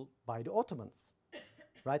Istanbul by the Ottomans,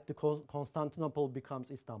 right? The Constantinople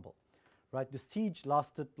becomes Istanbul, right? The siege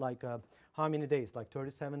lasted like how many days? Like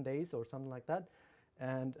 37 days or something like that.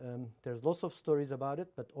 And there's lots of stories about it,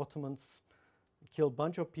 but Ottomans killed a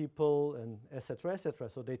bunch of people and et cetera,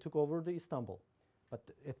 so they took over the Istanbul. But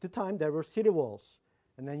at the time, there were city walls.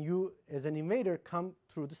 And then you, as an invader, come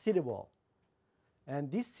through the city wall. And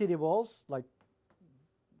these city walls, like,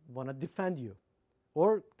 want to defend you.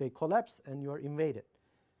 Or they collapse and you are invaded.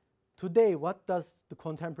 Today, what does the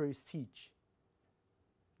contemporary siege?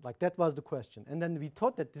 Like, that was the question. And then we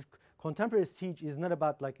thought that this contemporary siege is not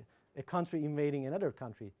about, like, a country invading another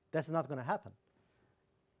country. That's not going to happen.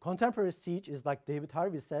 Contemporary siege is, like David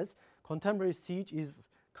Harvey says, contemporary siege is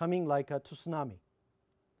coming like a tsunami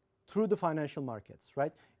through the financial markets,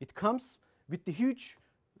 right? It comes with the huge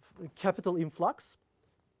capital influx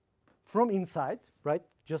from inside, right?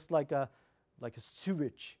 Just like a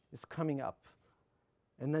sewage is coming up,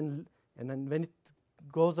 and then when it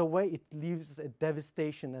goes away, it leaves a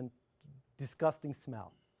devastation and disgusting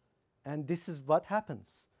smell. And this is what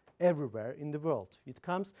happens everywhere in the world. It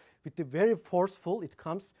comes with the very forceful. It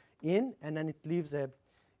comes in, and then it leaves the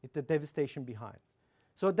devastation behind.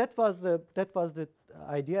 So that was the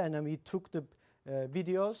idea, and then we took the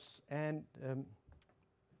videos and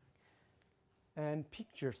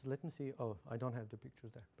pictures. Let me see. Oh, I don't have the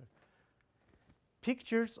pictures there. But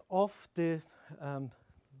pictures of the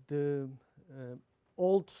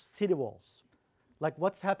old city walls, like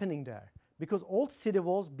what's happening there, because old city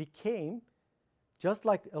walls became just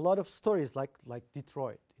like a lot of stories, like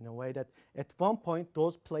Detroit, in a way that at one point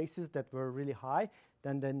those places that were really high,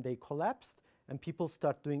 then they collapsed. And people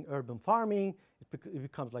start doing urban farming. It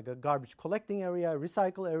becomes like a garbage collecting area,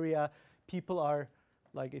 recycle area. People are,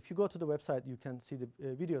 like, if you go to the website, you can see the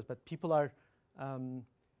videos, but people are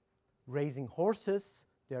raising horses.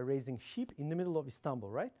 They are raising sheep in the middle of Istanbul,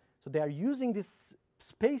 right? So they are using these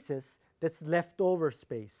spaces that's leftover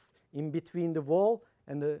space in between the wall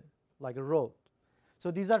and like a road. So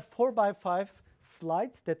these are 4x5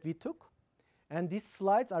 slides that we took. And these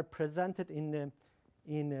slides are presented in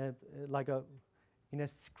a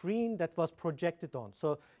screen that was projected on.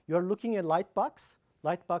 So you're looking at Lightbox.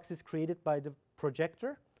 Lightbox is created by the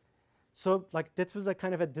projector. So like that was a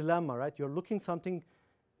kind of a dilemma, right? You're looking something,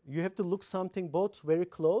 you have to look something both very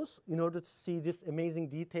close in order to see this amazing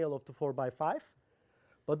detail of the 4x5,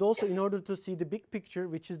 but also in order to see the big picture,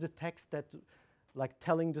 which is the text that like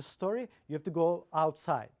telling the story, you have to go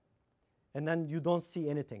outside, and then you don't see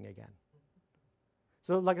anything again.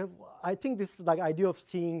 So like I think this like idea of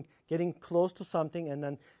getting close to something and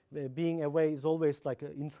then being away is always like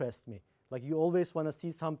interests me. Like you always want to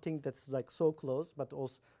see something that's like so close, but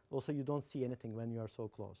also you don't see anything when you are so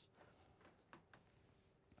close.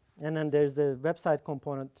 And then there's a website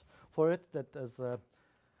component for it that has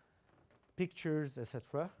pictures,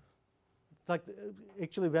 etc. It's like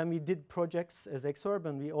actually when we did projects as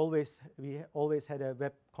Exurban, we always had a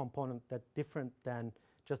web component that different than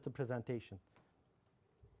just a presentation.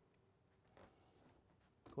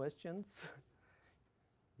 Questions?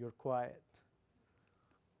 You're quiet.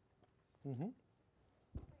 Mm-hmm.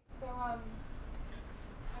 So I've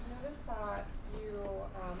noticed that you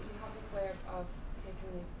have this way of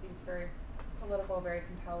taking these very political, very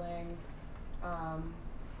compelling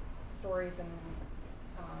stories and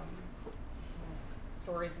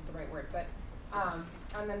stories is the right word, but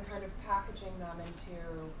and then kind of packaging them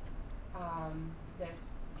into this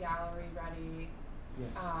gallery-ready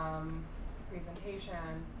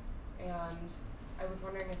presentation. And I was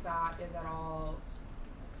wondering if that is at all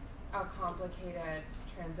a complicated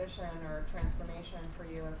transition or transformation for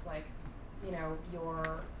you, if like, you know,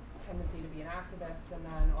 your tendency to be an activist and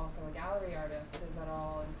then also a gallery artist is at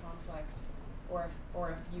all in conflict, or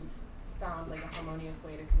if you've found like a harmonious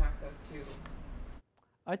way to connect those two.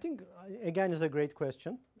 I think, again, is a great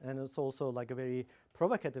question, and it's also like a very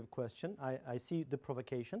provocative question. I see the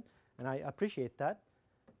provocation, and I appreciate that.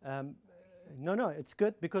 No, it's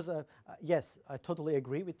good because, yes, I totally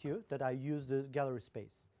agree with you that I use the gallery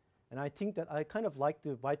space. And I think that I kind of like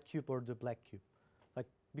the white cube or the black cube, like,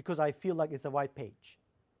 because I feel like it's a white page.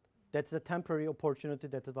 That's a temporary opportunity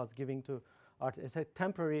that it was giving to art. It's a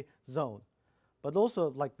temporary zone. But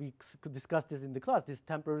also, like we could discuss this in the class, this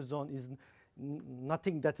temporary zone is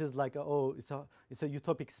nothing that is like, it's a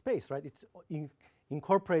utopic space, right? It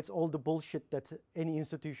incorporates all the bullshit that any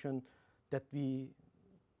institution that we,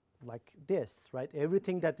 like this, right?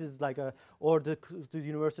 Everything that is like or the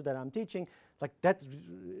university that I'm teaching, like that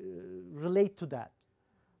relate to that.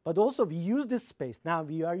 But also we use this space. Now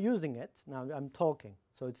we are using it. Now I'm talking.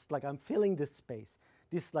 So it's like I'm filling this space.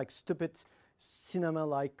 This like stupid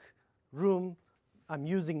cinema-like room, I'm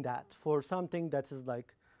using that for something that is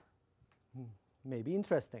like maybe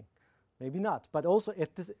interesting, maybe not. But also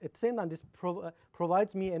at the same time, this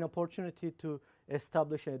provides me an opportunity to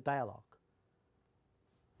establish a dialogue.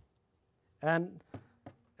 And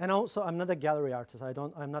also, I'm not a gallery artist.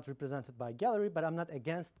 I'm not represented by a gallery, but I'm not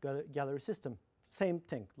against gallery system. Same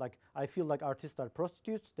thing. Like I feel like artists are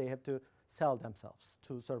prostitutes. They have to sell themselves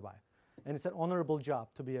to survive, and it's an honorable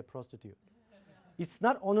job to be a prostitute. It's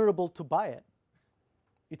not honorable to buy it.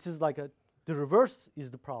 It is like the reverse is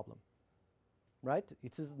the problem, right?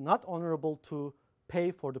 It is not honorable to pay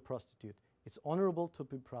for the prostitute. It's honorable to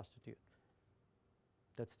be prostitute.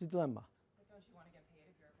 That's the dilemma.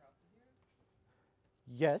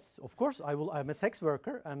 Yes, of course, I will. I'm a sex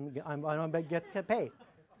worker. I'm get paid.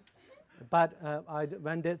 But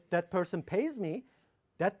when that person pays me,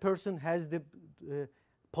 that person has the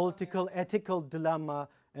political, ethical dilemma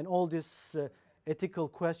and all these ethical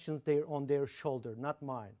questions there on their shoulder, not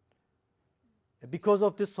mine. Because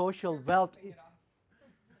of the social wealth.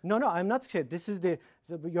 No, I'm not scared. This is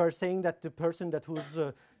you are saying that the person that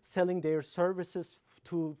who's selling their services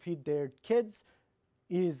to feed their kids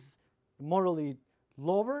is morally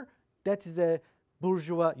lower. That is a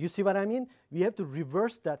bourgeois. You see what I mean? We have to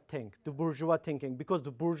reverse that thing, the bourgeois thinking, because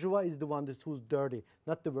the bourgeois is the one who's dirty,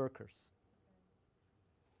 not the workers.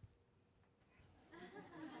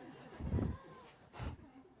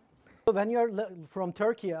 So when you're from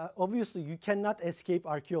Turkey, obviously you cannot escape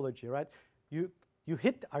archaeology, right? You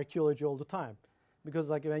hit archaeology all the time, because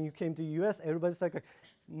like when you came to the U.S., everybody's like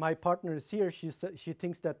my partner is here. She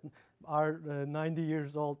thinks that our 90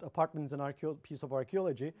 years old apartment is an piece of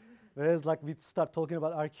archaeology, whereas like we start talking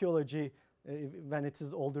about archaeology when it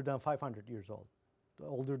is older than 500 years old,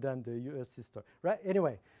 older than the U.S. history, right?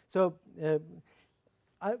 Anyway, so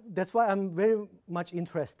that's why I'm very much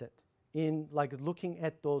interested in like looking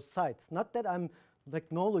at those sites. Not that I'm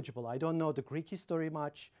like knowledgeable. I don't know the Greek history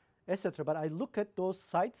much, etc. But I look at those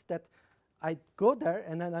sites that I go there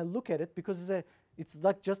and then I look at it because it's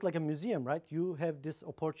like just like a museum, right? You have this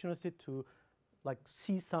opportunity to like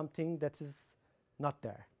see something that is not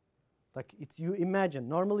there. Like you imagine.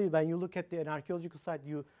 Normally when you look at an archaeological site,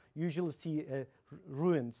 you usually see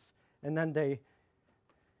ruins, and then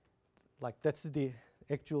that's the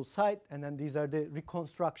actual site, and then these are the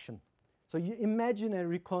reconstruction. So you imagine a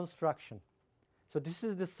reconstruction. So this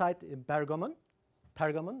is the site in Pergamon,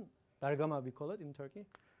 Bergama we call it in Turkey.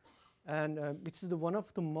 And it is one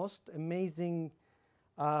of the most amazing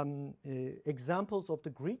examples of the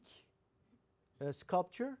Greek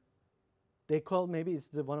sculpture. They call, maybe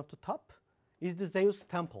it's one of the top, is the Zeus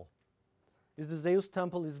temple. The Zeus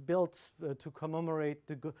temple is built to commemorate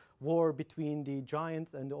the war between the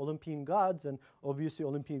giants and the Olympian gods, and obviously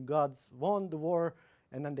Olympian gods won the war,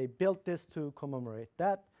 and then they built this to commemorate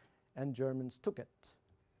that, and Germans took it.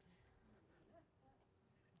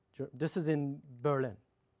 This is in Berlin,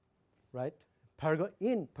 right?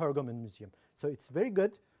 In Pergamon Museum. So it's very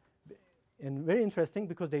good and very interesting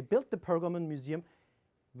because they built the Pergamon Museum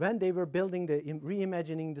when they were building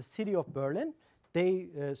reimagining the city of Berlin. They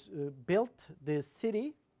built the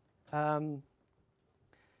city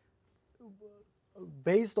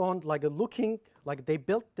based on like they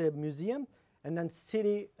built the museum and then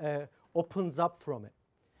city opens up from it.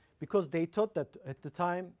 Because they thought that at the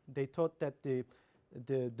time, they thought that the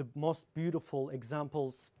most beautiful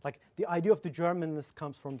examples, like the idea of the Germanness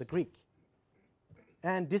comes from the Greek.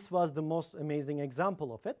 And this was the most amazing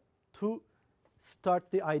example of it to start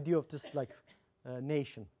the idea of this like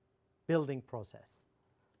nation building process.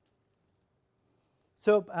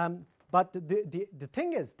 So, but the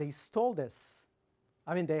thing is, they stole this.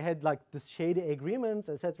 I mean, they had like this shady agreements,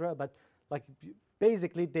 etc. But like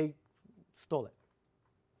basically, they stole it.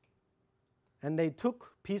 And they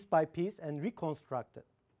took piece by piece and reconstructed.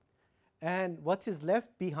 And what is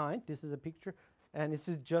left behind, this is a picture, and this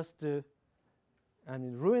is just the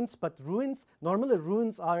ruins, but ruins, normally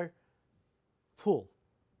ruins are full,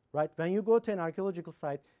 right? When you go to an archaeological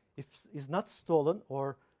site, if it's not stolen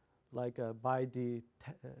or like by the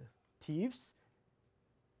thieves,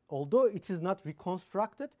 although it is not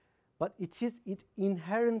reconstructed, but it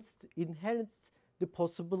inherits the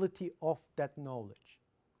possibility of that knowledge.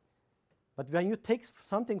 But when you take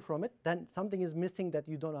something from it, then something is missing that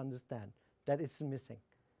you don't understand, that it's missing.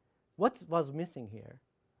 What was missing here?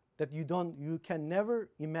 That you can never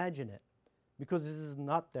imagine it because this is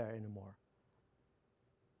not there anymore.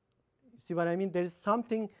 See what I mean? There is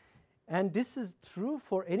something, and this is true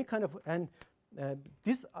for any kind of, and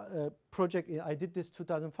this project, I did this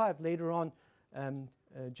 2005. Later on,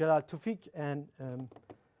 Jalal Tufik and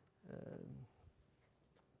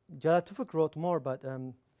Jalal Tufik wrote more, but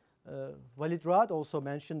Walid Raad also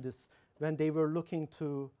mentioned this when they were looking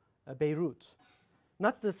to Beirut.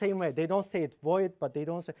 Not the same way. They don't say it void, but they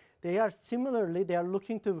don't say. They are similarly, they are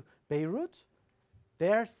looking to Beirut. They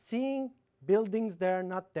are seeing buildings that are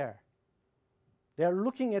not there. They are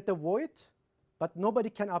looking at the void, but nobody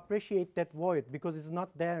can appreciate that void because it's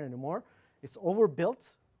not there anymore. It's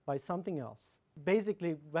overbuilt by something else.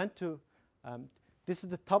 Basically went to, this is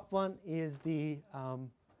the top one is the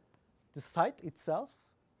site itself.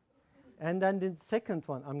 And then the second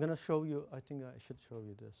one, I'm going to show you, I think I should show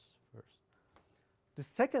you this first. The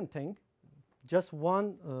second thing, just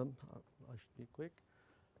one, I should be quick.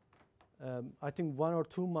 I think 1 or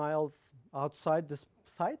 2 miles outside this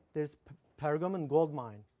site, there's Pergamon gold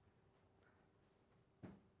mine.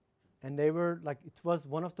 And they were like, it was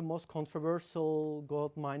one of the most controversial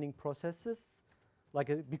gold mining processes,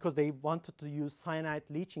 like because they wanted to use cyanide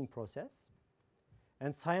leaching process.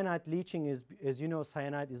 And cyanide leaching is, as you know,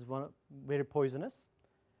 cyanide is very poisonous.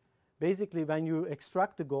 Basically, when you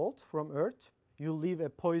extract the gold from earth, you leave a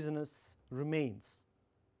poisonous remains.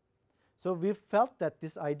 So we felt that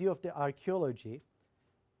this idea of the archaeology,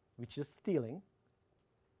 which is stealing,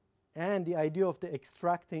 and the idea of the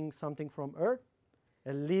extracting something from earth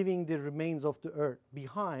and leaving the remains of the earth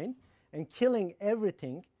behind and killing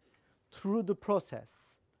everything through the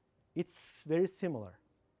process, it's very similar.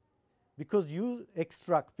 Because you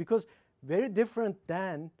extract, because very different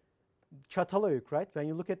than Çatalhöyük, right? When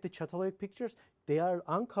you look at the Çatalhöyük pictures, they are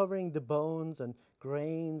uncovering the bones and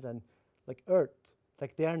grains and like earth.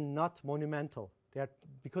 Like they are not monumental. They are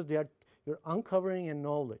because you're uncovering a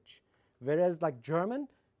knowledge. Whereas like German,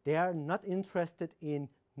 they are not interested in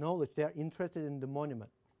knowledge. They are interested in the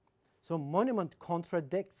monument. So monument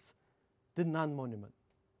contradicts the non-monument,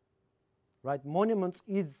 right? Monument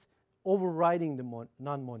is overriding the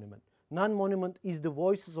non-monument. Non-monument is the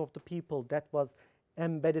voices of the people that was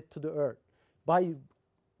embedded to the earth.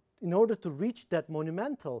 In order to reach that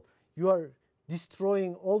monumental, you are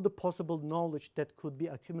destroying all the possible knowledge that could be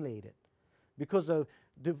accumulated. Because the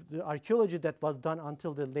archaeology that was done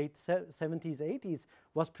until the late 70s, 80s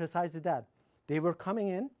was precisely that. They were coming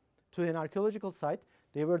in to an archaeological site.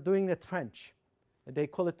 They were doing a trench. They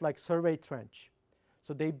call it like survey trench.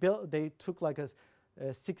 So they took like a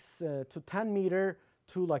 6 to 10 meter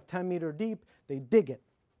to like 10 meter deep, they dig it.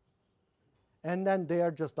 And then they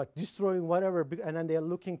are just like destroying whatever, and then they are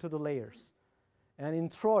looking to the layers. And in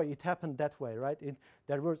Troy, it happened that way, right?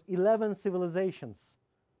 There was 11 civilizations.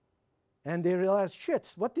 And they realized,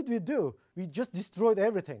 shit, what did we do? We just destroyed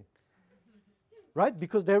everything. Right?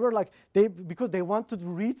 Because they were like, because they wanted to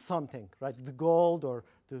read something, right? The gold or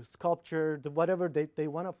the sculpture, the whatever they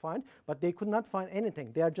want to find, but they could not find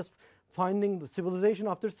anything. They are just finding the civilization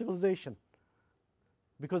after civilization.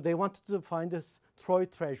 Because they wanted to find this Troy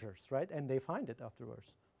treasures, right? And they find it afterwards.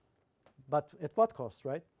 But at what cost,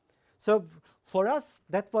 right? So for us,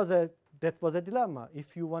 that was a dilemma.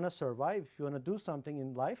 If you want to survive, if you want to do something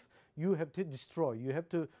in life, you have to destroy. You have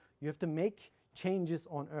to make changes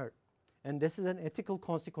on Earth, and this is an ethical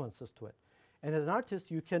consequences to it. And as an artist,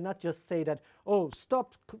 you cannot just say that, oh,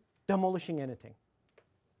 stop demolishing anything.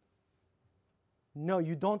 No,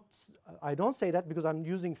 you don't. I don't say that because I'm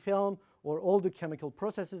using film or all the chemical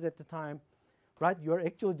processes at the time, right? You're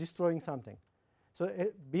actually destroying something. So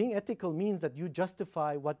being ethical means that you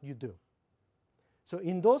justify what you do. So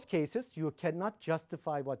in those cases, you cannot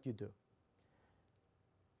justify what you do.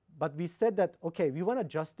 But we said that, okay, we want to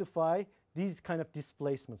justify these kind of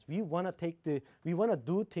displacements. We want to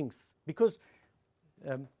do things because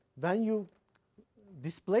when you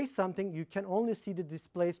displace something, you can only see the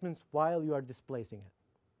displacements while you are displacing it.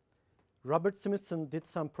 Robert Smithson did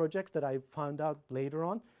some projects that I found out later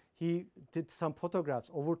on. He did some photographs,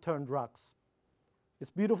 overturned rocks. It's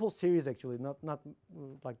a beautiful series, actually, not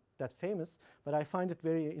like that famous, but I find it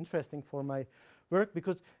very interesting for my work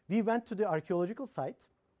because we went to the archaeological site.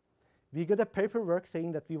 We got a paperwork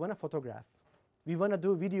saying that we want to photograph. We want to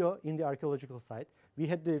do video in the archaeological site. We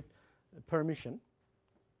had the permission.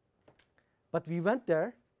 But we went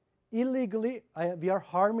there illegally. We are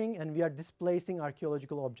harming and we are displacing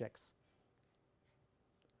archaeological objects.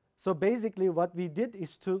 So basically what we did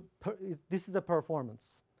is this is a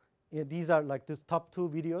performance. These are like the top 2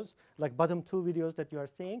 videos, like bottom 2 videos that you are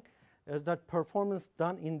seeing. Is that performance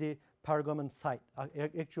done in the Pergamon site,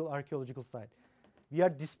 actual archaeological site. We are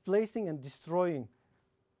displacing and destroying.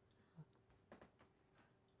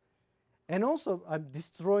 And also I'm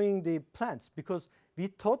destroying the plants because we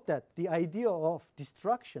thought that the idea of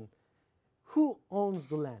destruction, who owns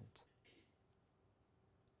the land?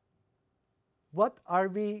 What are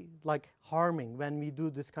we like harming when we do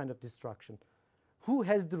this kind of destruction? Who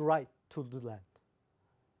has the right to the land?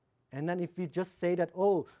 And then if we just say that,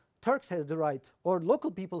 oh, Turks has the right, or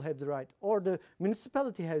local people have the right, or the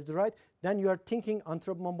municipality has the right, then you are thinking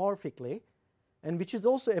anthropomorphically, and which is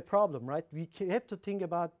also a problem, right? We have to think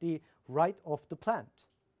about the right of the plant.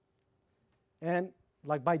 And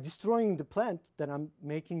like by destroying the plant, then I'm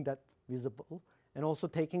making that visible and also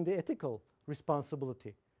taking the ethical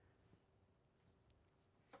responsibility.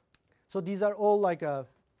 So these are all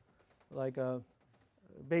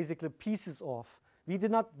basically pieces of. We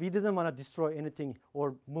didn't want to destroy anything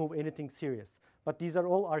or move anything serious. But these are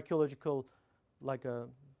all archaeological, the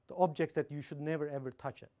objects that you should never ever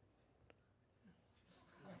touch it.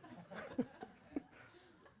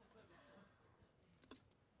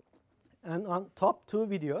 And on top 2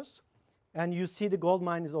 videos, and you see the gold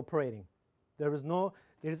mine is operating. There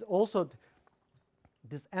is also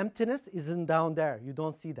this emptiness isn't down there. You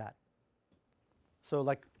don't see that. So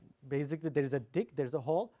like basically there's a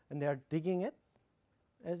hole, and they're digging it.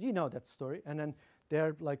 As you know that story. And then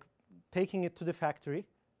they're like taking it to the factory.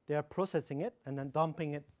 They are processing it and then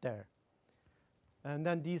dumping it there. And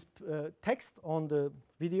then these text on the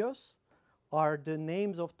videos are the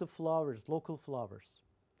names of the flowers, local flowers,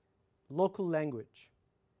 local language.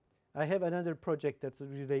 I have another project that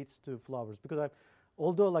relates to flowers because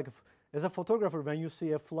although as a photographer, when you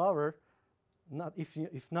see a flower,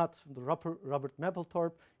 if not Robert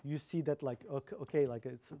Mapplethorpe, you see that okay,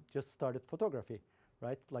 it's just started photography,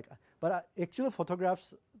 right? But actually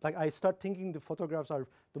photographs, I start thinking the photographs are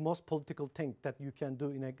the most political thing that you can do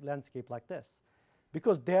in a landscape like this,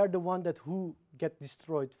 because they are the one who get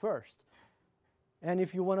destroyed first. And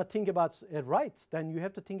if you want to think about rights, then you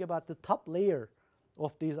have to think about the top layer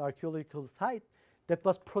of these archaeological site that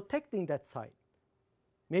was protecting that site,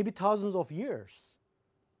 maybe thousands of years.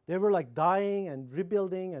 They were dying and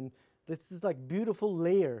rebuilding, and this is beautiful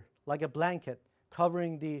layer, like a blanket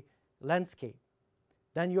covering the landscape.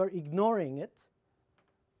 Then you are ignoring it.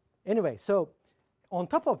 Anyway, so on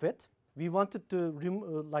top of it, we wanted to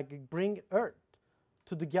bring earth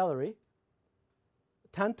to the gallery,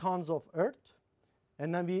 10 tons of earth,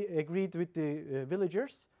 and then we agreed with the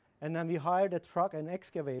villagers, and then we hired a truck and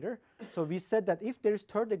excavator. So we said that if there is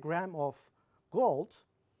 30 grams of gold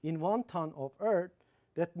in 1 ton of earth,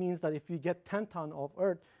 that means that if we get 10 tons of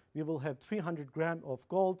earth, we will have 300 grams of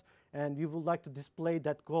gold, and we would like to display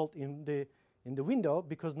that gold in the window,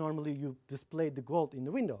 because normally you display the gold in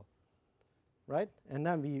the window, right? And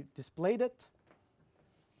then we displayed it.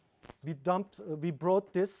 We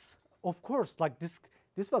brought this. Of course,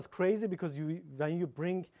 this was crazy, because when you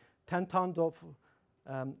bring 10 tons of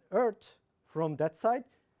earth from that side,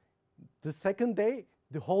 the second day,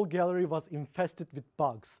 the whole gallery was infested with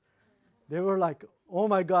bugs. They were like, oh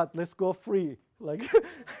my God, let's go free.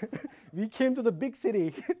 We came to the big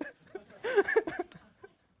city.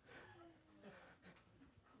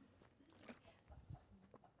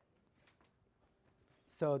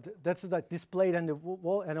 So that's like displayed on the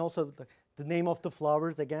wall, and also the name of the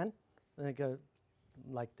flowers again,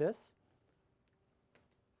 like this.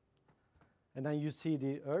 And then you see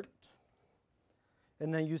the earth,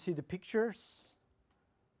 and then you see the pictures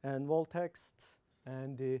and wall text,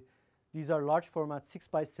 and these are large format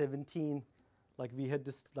 6x17. Like we had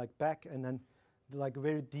this like back, and then like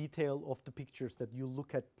very detail of the pictures that you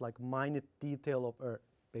look at, like minute detail of earth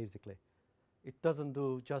basically. It doesn't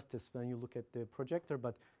do justice when you look at the projector,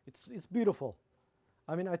 but it's beautiful.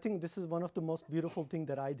 I mean, I think this is one of the most beautiful thing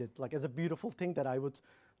that I did, like as a beautiful thing that I would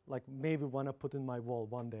like maybe want to put in my wall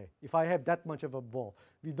one day. If I have that much of a wall.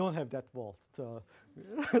 We don't have that wall, so,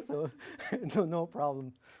 so no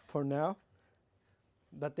problem for now.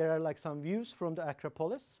 But there are like some views from the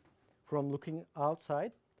Acropolis, from looking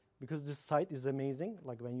outside, because this site is amazing.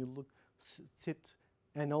 Like when you look, sit,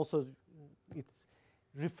 and also it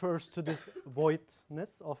refers to this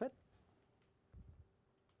voidness of it.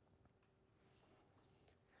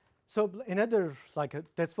 So another, like,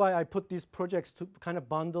 that's why I put these projects to kind of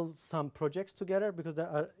bundle some projects together, because there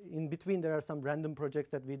are, in between there are some random projects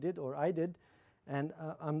that we did or I did. And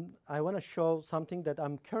I want to show something that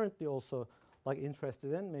I'm currently also like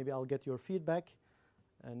interested in. Maybe I'll get your feedback,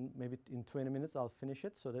 and maybe in 20 minutes I'll finish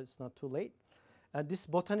it so that it's not too late. This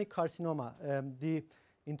botanic carcinoma,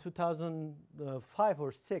 in 2005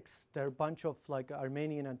 or 6, there are a bunch of like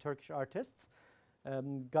Armenian and Turkish artists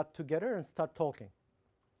got together and start talking.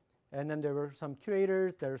 And then there were some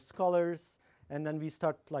curators, there are scholars, and then we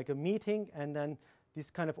start like a meeting, and then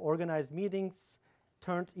these kind of organized meetings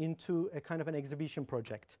turned into a kind of an exhibition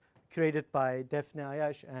project created by Defne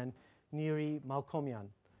Ayash and Niri Malkomian.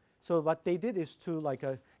 So what they did is to like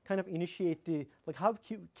kind of initiate the, like how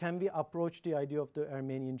can we approach the idea of the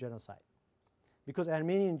Armenian genocide? Because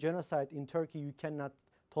Armenian genocide in Turkey, you cannot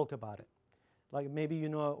talk about it. Like maybe you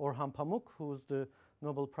know Orhan Pamuk, who's the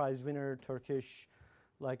Nobel Prize winner, Turkish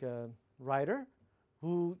like a writer,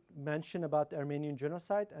 who mentioned about the Armenian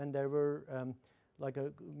genocide, and there were like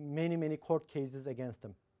many court cases against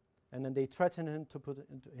him, and then they threatened him to put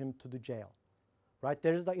him to the jail, right?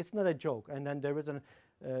 There is like, it's not a joke. And then there was an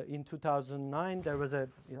in 2009 there was a,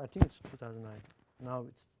 I think it's 2009. Now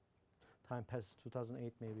it's time passed,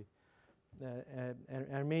 2008 maybe. An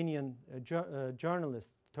Armenian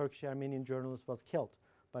journalist, Turkish Armenian journalist, was killed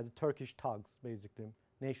by the Turkish thugs, basically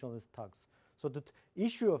nationalist thugs. So the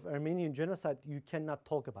issue of Armenian genocide, you cannot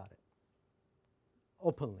talk about it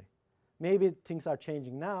openly. Maybe things are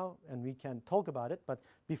changing now and we can talk about it, but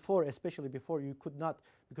before, especially before, you could not,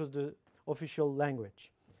 because the official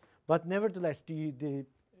language. But nevertheless, the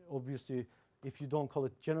obviously, if you don't call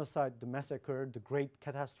it genocide, the massacre, the great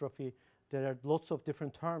catastrophe, there are lots of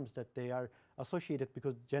different terms that they are associated,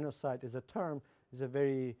 because genocide is a term, is a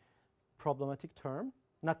very problematic term.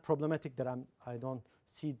 Not problematic that I don't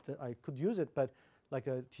see that I could use it, but like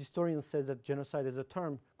a historian says that genocide is a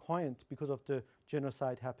term coined because of the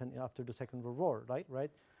genocide happened after the Second World War, right?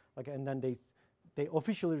 Like, and then they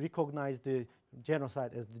officially recognize the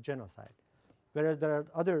genocide as the genocide. Whereas there are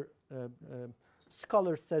other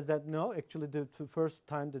scholars says that no, actually the first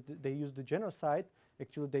time that they used the genocide,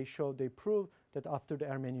 actually they prove that after the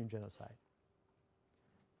Armenian genocide.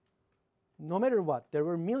 No matter what, there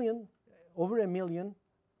were over a million,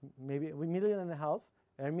 maybe 1.5 million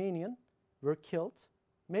Armenian were killed,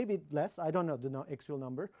 maybe less, I don't know the actual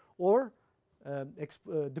number, or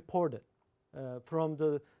deported from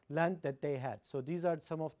the land that they had. So these are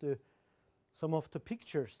some of the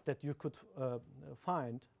pictures that you could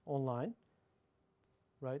find online,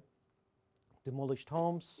 right? Demolished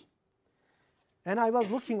homes. And I was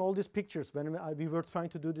looking all these pictures when we were trying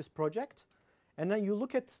to do this project, and then you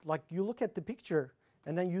look at the picture,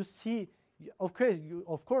 and then you see, of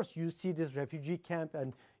course you see this refugee camp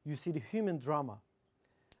and you see the human drama,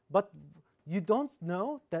 but you don't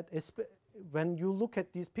know that when you look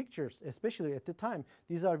at these pictures, especially at the time,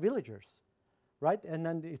 these are villagers, right? And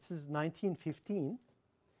then it is 1915.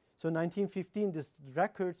 So 1915, these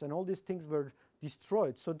records and all these things were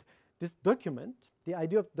destroyed. So this document, the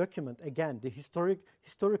idea of document, again, the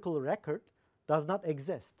historical record does not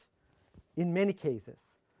exist in many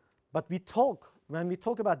cases. But when we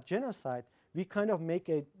talk about genocide, we kind of make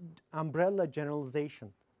an umbrella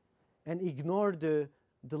generalization and ignore the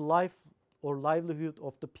life or livelihood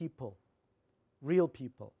of the people, real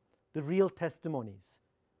people, the real testimonies,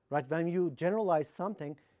 right? When you generalize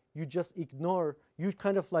something, you just ignore, you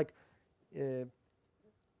kind of like,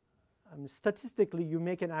 statistically, you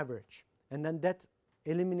make an average, and then that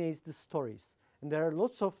eliminates the stories. And there are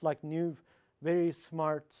lots of like new, very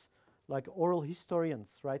smart, like oral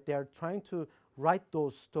historians, right? They are trying to write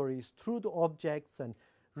those stories through the objects and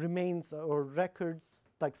remains or records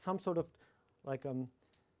like some sort of like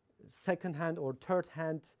second-hand or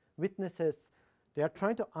third-hand witnesses. They are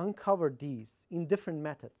trying to uncover these in different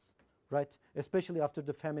methods, right? Especially after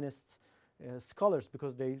the feminist scholars,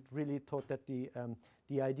 because they really thought that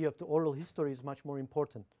the idea of the oral history is much more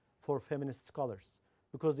important for feminist scholars,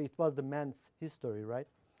 because it was the man's history, right?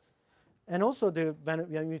 And also,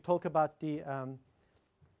 when we talk about the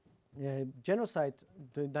genocide,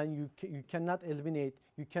 then you cannot eliminate,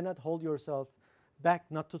 you cannot hold yourself back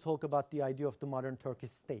not to talk about the idea of the modern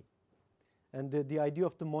Turkish state and the idea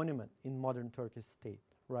of the monument in modern Turkish state,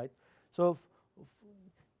 right? So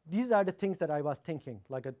these are the things that I was thinking,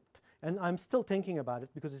 and I'm still thinking about it,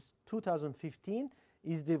 because it's 2015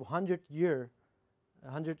 is the 100-year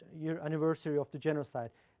anniversary of the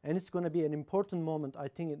genocide, and it's going to be an important moment, I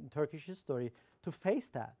think, in Turkish history to face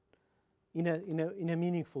that in a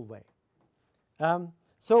meaningful way.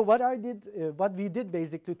 So what we did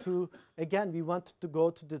basically again, we wanted to go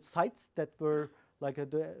to the sites that were like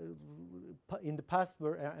in the past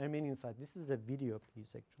were Armenian sites. This is a video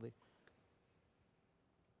piece, actually.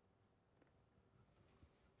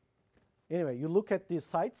 Anyway, you look at the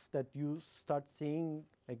sites that you start seeing,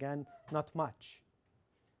 again, not much.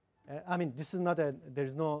 I mean, this is not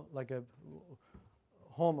there's no like a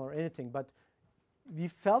home or anything, but we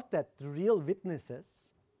felt that the real witnesses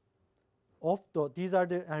of these are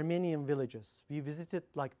the Armenian villages. We visited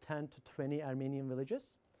like 10 to 20 Armenian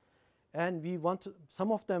villages, and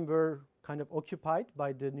some of them were kind of occupied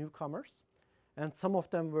by the newcomers, and some of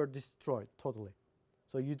them were destroyed totally.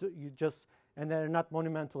 So and they're not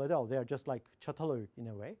monumental at all. They are just like Çatalhöyük in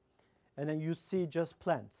a way. And then you see just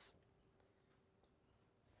plants.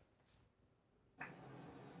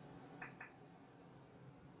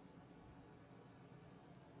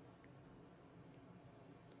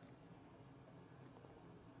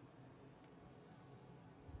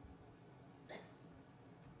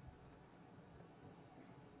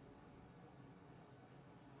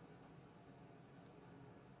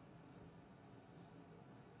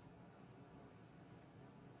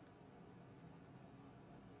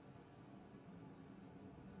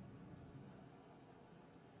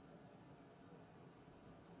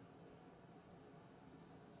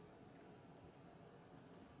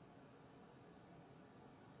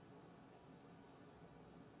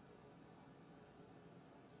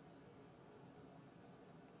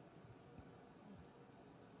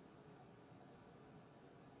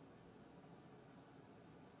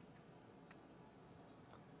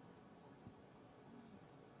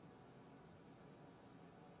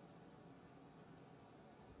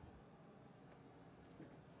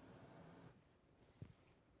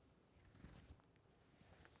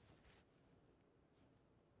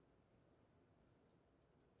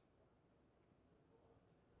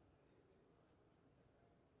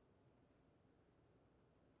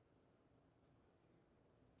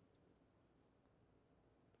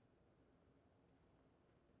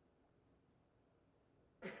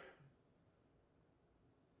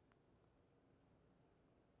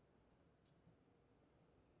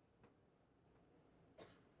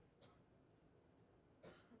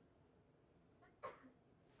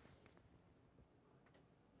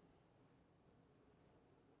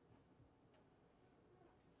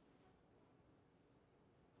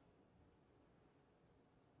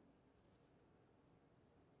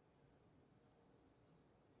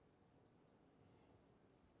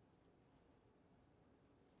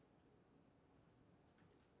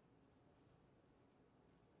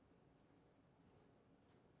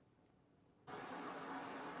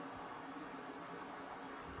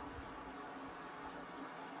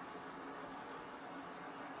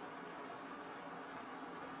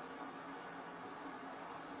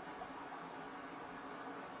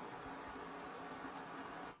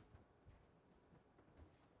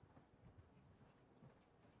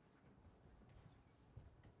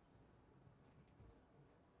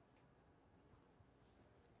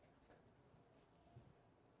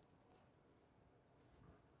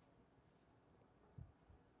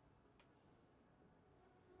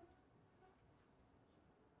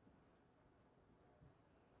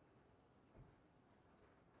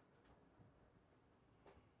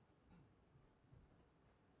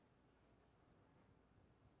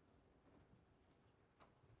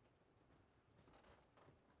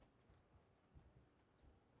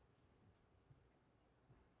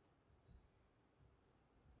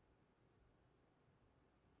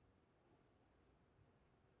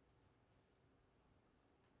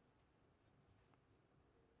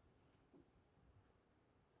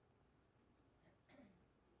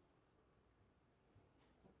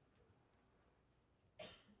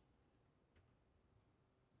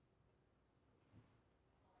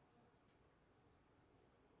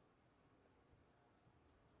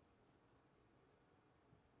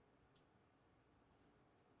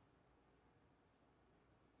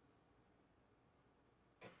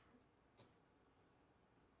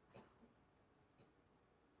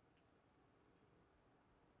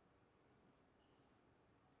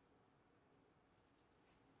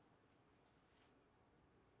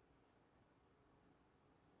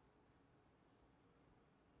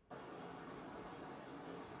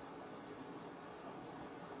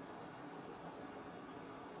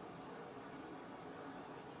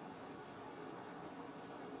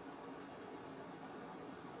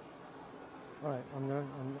 All right,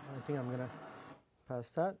 I think I'm gonna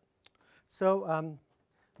pass that. So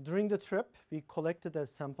during the trip, we collected a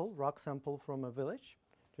sample, rock sample from a village,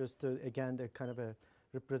 just to, again, a kind of a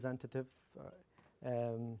representative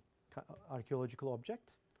archaeological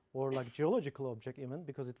object, or like geological object even,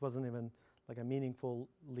 because it wasn't even like a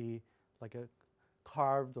meaningfully like a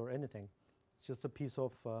carved or anything. It's just a piece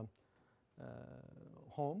of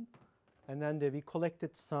home. And then we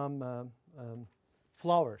collected some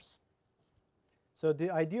flowers. So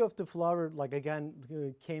the idea of the flower, like again,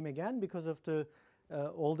 came again because of the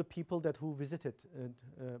all the people that who visited.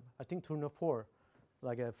 I think Tournefort,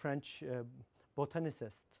 like a French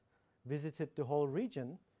botanicist, visited the whole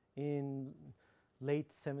region in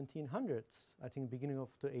late 1700s, I think beginning of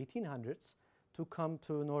the 1800s, to come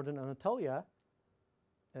to northern Anatolia,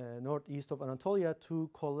 northeast of Anatolia, to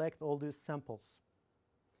collect all these samples.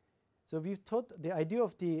 So we thought the idea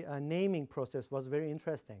of the naming process was very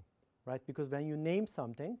interesting, right? Because when you name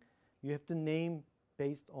something, you have to name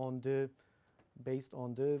based on the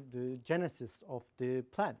genesis of the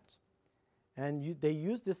plant. And they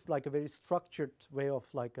use this like a very structured way of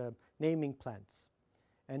like naming plants.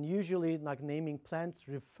 And usually like naming plants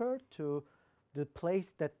refer to the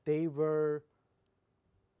place that they were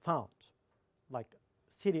found. Like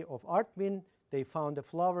city of Artvin, they found a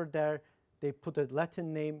flower there, they put a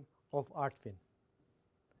Latin name of Artvin.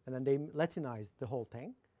 And then they Latinized the whole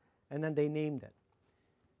thing, and then they named it.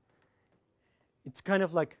 It's kind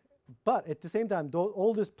of like, but at the same time,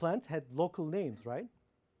 all these plants had local names, right?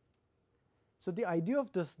 So the idea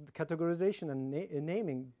of this categorization and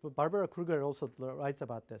naming, Barbara Kruger also writes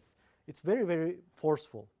about this. It's very, very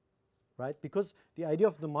forceful, right? Because the idea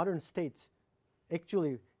of the modern state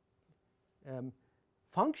actually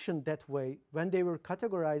functioned that way when they were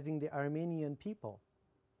categorizing the Armenian people.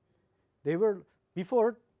 They were,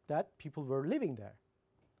 before that, people were living there.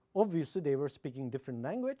 Obviously, they were speaking different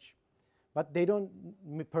language, but they don't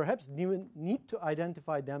perhaps even need to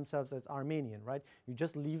identify themselves as Armenian, right? You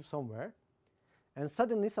just live somewhere, and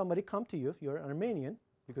suddenly somebody come to you, you're Armenian,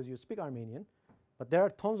 because you speak Armenian, but there are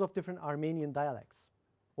tons of different Armenian dialects,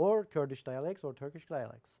 or Kurdish dialects, or Turkish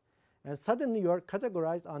dialects. And suddenly you are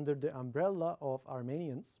categorized under the umbrella of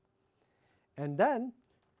Armenians, and then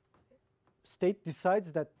state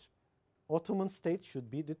decides that Ottoman state should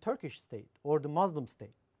be the Turkish state, or the Muslim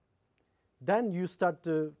state. Then you start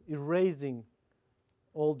erasing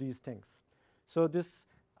all these things. So this,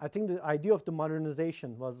 I think the idea of the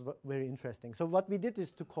modernization was very interesting. So what we did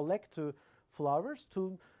is to collect flowers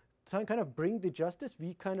to kind of bring the justice.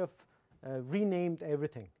 We kind of renamed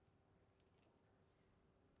everything.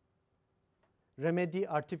 Remedy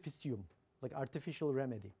artificium, like artificial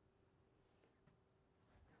remedy.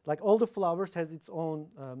 Like all the flowers has its own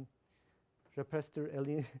repressor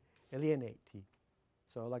alienate.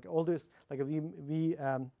 So like all this, like we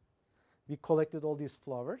collected all these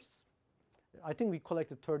flowers. I think we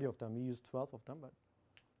collected 30 of them. We used 12 of them, but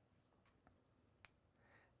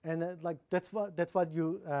and like that's what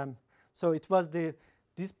you. So it was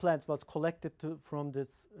these plants was collected from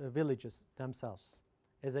these villages themselves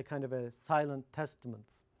as a kind of a silent testament,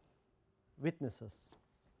 witnesses.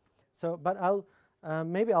 So, but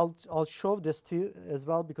maybe I'll show this to you as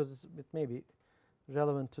well because it may be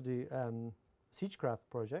relevant to the Siegecraft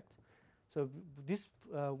project. So this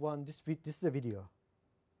is a video,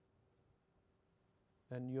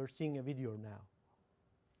 and you're seeing a video now.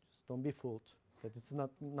 Just don't be fooled that it's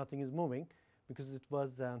nothing is moving, because it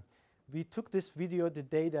was we took this video the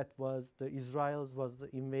day that the Israel was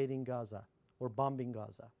invading Gaza or bombing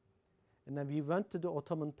Gaza, and then we went to the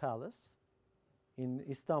Ottoman palace in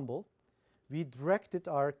Istanbul. We directed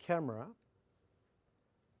our camera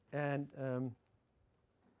and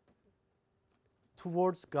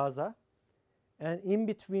towards Gaza, and in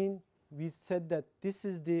between we said that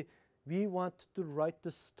we want to write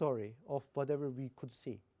the story of whatever we could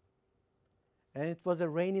see. And it was a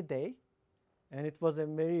rainy day, and it was a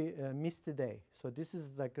very misty day. So this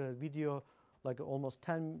is like a video, like almost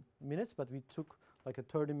 10 minutes, but we took like a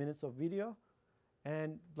 30 minutes of video,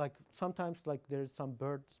 and like sometimes like there's some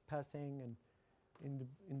birds passing, and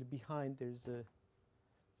in the behind there's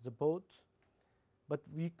a boat. But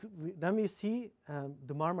then we see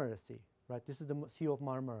the Marmara Sea, right? This is the Sea of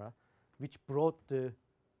Marmara, which brought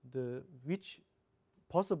which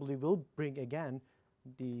possibly will bring again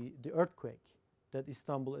the earthquake that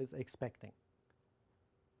Istanbul is expecting.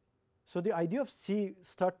 So the idea of sea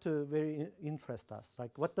start to very interest us.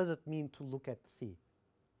 Like, what does it mean to look at sea?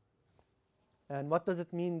 And what does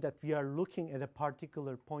it mean that we are looking at a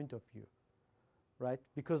particular point of view, right?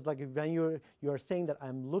 Because like when you are saying that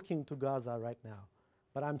I'm looking to Gaza right now,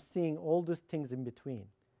 but I'm seeing all these things in between.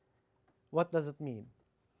 what does it mean?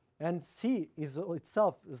 And sea is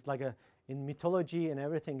itself is like a, in mythology and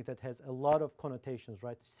everything, that has a lot of connotations,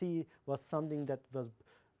 right? Sea was something that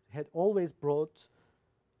had always brought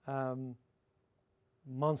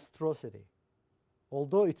monstrosity.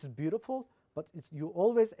 Although it's beautiful, but you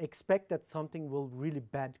always expect that something will really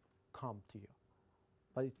bad come to you.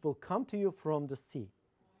 But it will come to you from the sea.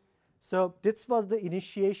 So this was the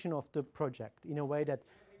initiation of the project, in a way that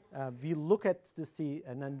we look at the sea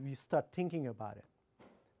and then we start thinking about it.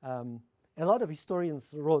 A lot of historians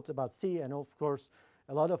wrote about sea, and of course,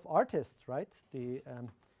 a lot of artists, right? The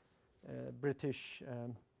British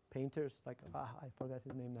painters, like, I forgot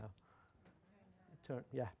his name now.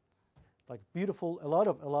 Yeah, like beautiful, a lot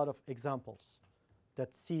of examples.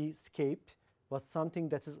 That seascape was something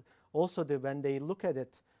that is also, when they look at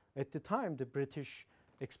it, at the time, the British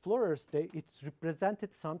explorers, it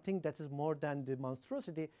represented something that is more than the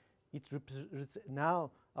monstrosity. It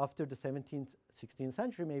now, after the 17th, 16th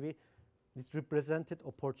century maybe, it represented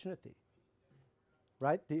opportunity,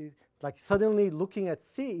 right? Like suddenly looking at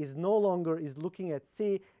sea is no longer looking at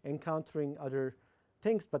sea, encountering other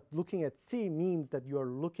things, but looking at sea means that you are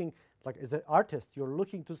looking, like as an artist, you're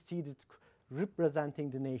looking to see that representing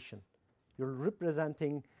the nation. You're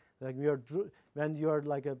representing, like when you are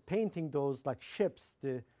like painting those like ships,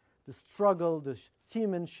 the struggle, the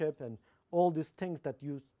seamanship, and all these things that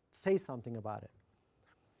you say something about it.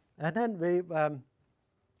 And then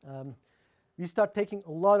we start taking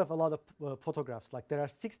a lot of photographs. Like there are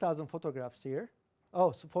 6,000 photographs here.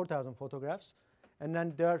 Oh, so 4,000 photographs. And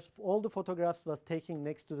then all the photographs was taken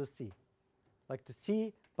next to the sea. Like the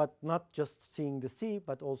sea, but not just seeing the sea,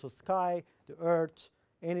 but also sky, the earth,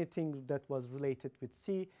 anything that was related with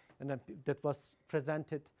sea. And then that was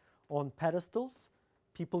presented on pedestals.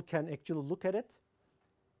 People can actually look at it.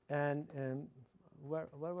 And where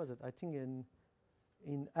was it? I think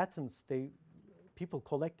in Athens, people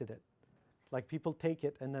collected it. Like people take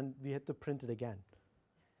it, and then we had to print it again.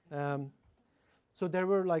 So there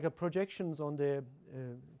were like projections on the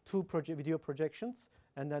two video projections,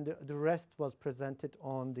 and then the rest was presented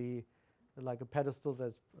on the pedestals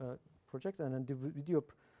as projects, and then the video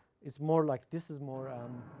is more like, this is more.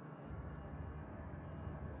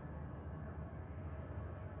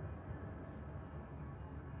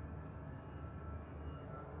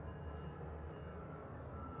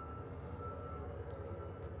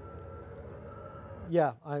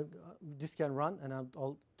 Yeah, this can run, and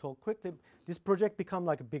I'll talk quickly. This project became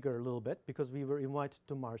like bigger a little bit because we were invited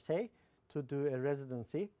to Marseille to do a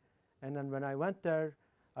residency, and then when I went there,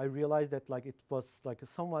 I realized that like it was like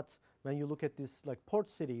somewhat, when you look at these like port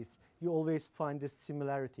cities, you always find these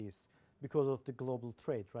similarities because of the global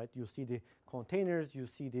trade, right? You see the containers, you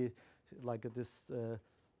see the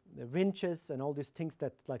the winches and all these things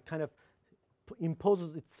that like kind of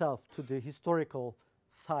imposes itself to the historical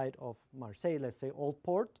side of Marseille, let's say old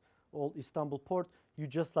Istanbul port. You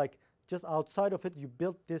just outside of it, you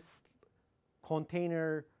built this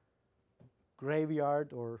container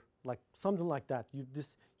graveyard or like something like that.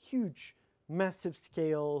 This huge, massive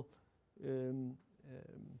scale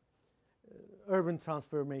urban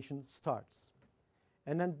transformation starts.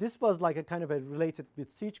 And then this was like a kind of related with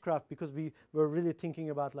siegecraft, because we were really thinking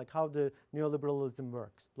about like how the neoliberalism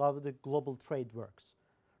works, how the global trade works.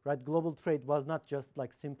 Right, global trade was not just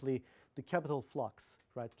like simply the capital flux,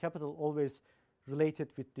 right? Capital always related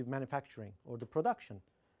with the manufacturing or the production,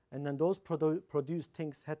 and then those produced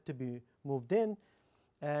things had to be moved in,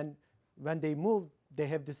 and when they moved, they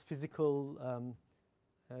have this physical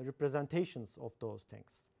representations of those things.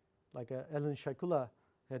 Like Ellen Shakula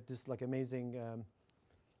had this like amazing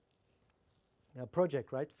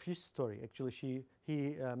project, right? Fish Story. Actually,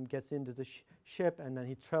 he gets into the ship and then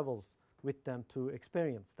he travels with them to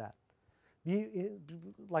experience that.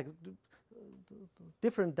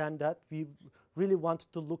 Different than that, we really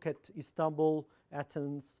wanted to look at Istanbul,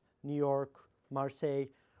 Athens, New York, Marseille,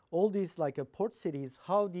 all these like port cities,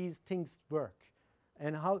 how these things work,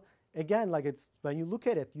 and how, again, like it's, when you look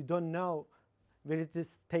at it, you don't know where it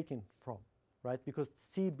is taken from, right? Because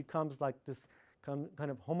sea becomes like this kind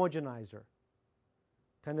of homogenizer,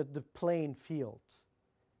 kind of the plain field.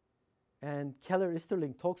 And Keller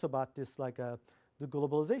Easterling talks about this like the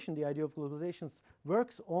globalization, the idea of globalization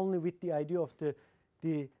works only with the idea of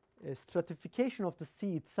the stratification of the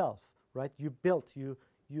sea itself, right?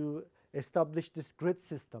 You establish this grid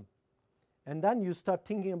system, and then you start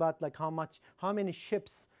thinking about like how many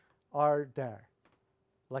ships are there,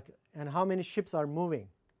 like, and how many ships are moving.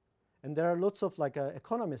 And there are lots of like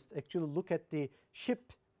economists actually look at the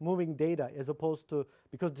ship moving data as opposed to,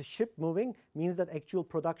 because the ship moving means that actual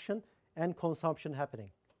production and consumption happening.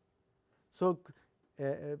 So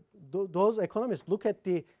those economists look at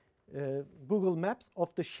the Google Maps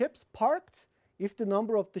of the ships parked. If the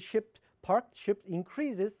number of the parked ships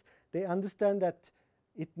increases, they understand that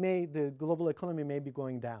the global economy may be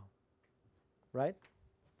going down, right?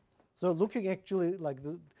 So looking actually like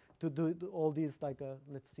to do all these like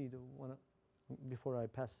let's see the one before I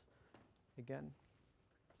pass again.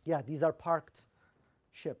 Yeah, these are parked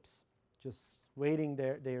ships just waiting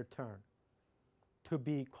their turn to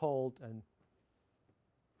be called. And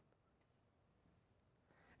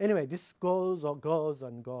anyway, this goes and goes,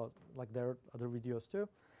 like there are other videos too.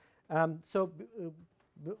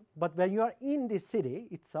 But when you are in the city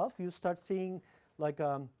itself, you start seeing like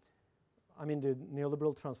I mean the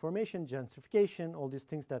neoliberal transformation, gentrification, all these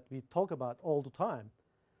things that we talk about all the time.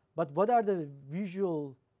 But what are the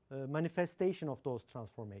visual manifestation of those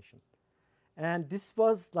transformations? And this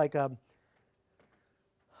was like I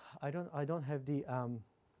don't have the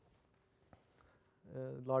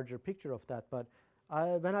larger picture of that, but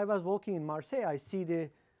when I was walking in Marseille, I see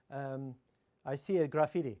a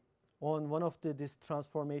graffiti on one of this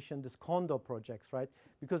transformation, this condo projects, right?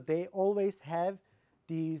 Because they always have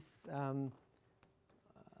these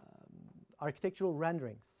architectural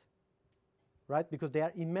renderings, right? Because they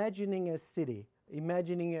are imagining a city,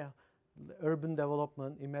 imagining a urban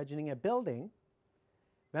development, imagining a building.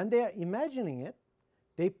 When they are imagining it,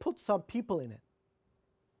 they put some people in it.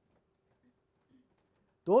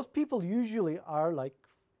 Those people usually are like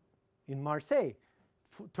in Marseille,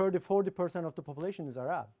 30–40% of the population is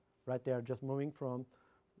Arab, right? They are just moving from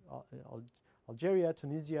Algeria,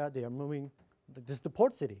 Tunisia. They are moving. This is the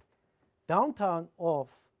port city. Downtown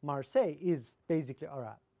of Marseille is basically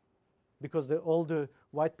Arab because all the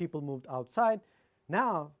white people moved outside.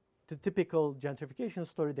 Now, the typical gentrification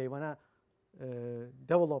story, they want to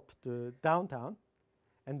develop the downtown,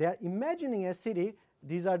 and they are imagining a city.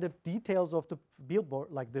 These are the details of the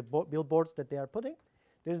billboard, like the billboards that they are putting.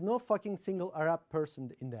 There's no fucking single Arab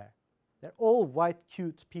person in there. They're all white,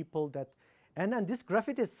 cute people that, and then this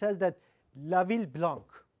graffiti says that La Ville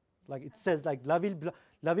Blanche. Like it says like La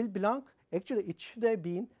Ville Blanche, actually it should have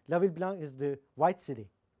been, La Ville Blanche is the white city.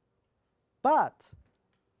 But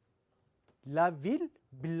La Ville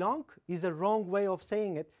Blanche is a wrong way of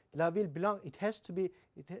saying it. La Ville Blanche, it has to be,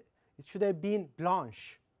 it should have been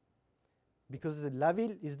Blanche. Because the La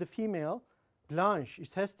Ville is the female, Blanche,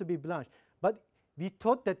 it has to be Blanche. But we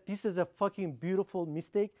thought that this is a fucking beautiful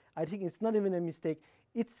mistake. I think it's not even a mistake.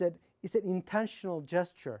 It's an intentional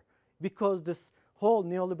gesture because this whole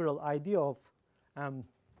neoliberal idea of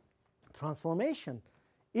transformation,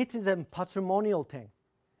 it is a patrimonial thing.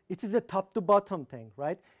 It is a top to bottom thing,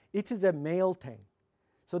 right? It is a male thing.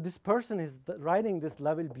 So this person is writing this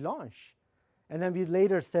La Ville Blanche. And then we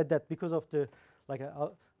later said that because of the, like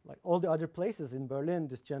all the other places in Berlin,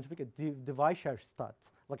 this gentrification, the Weischerstadt.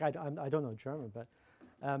 Like I don't know German, but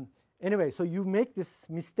anyway, so you make this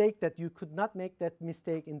mistake that you could not make that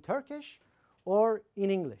mistake in Turkish or in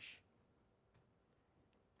English.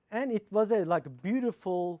 And it was a like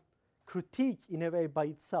beautiful critique in a way by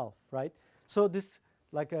itself, right? So this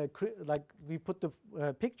like we put the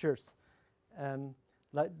pictures,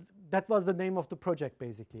 like that was the name of the project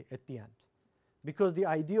basically at the end, because the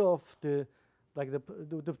idea of the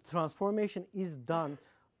transformation is done,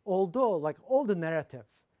 although like all the narrative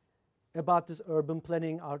about this urban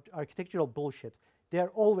planning, architectural bullshit, they are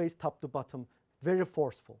always top to bottom, very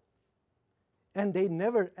forceful. And they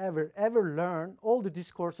never, ever learn all the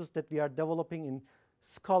discourses that we are developing in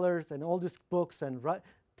scholars and all these books and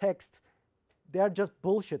text. They are just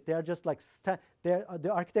bullshit. They are just like, the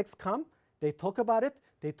architects come, they talk about it,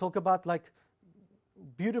 they talk about like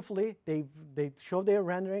beautifully, they show their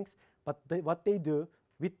renderings, but what they do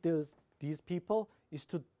with these people is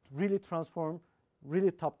to really transform,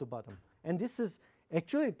 really top to bottom. And this is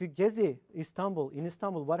actually the Gezi Istanbul, in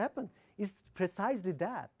Istanbul, what happened is precisely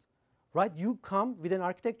that, right? You come with an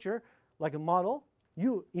architecture, like a model,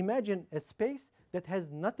 you imagine a space that has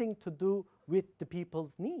nothing to do with the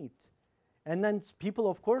people's needs. And then people,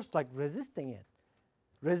 of course, like resisting,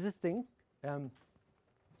 and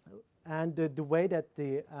the way that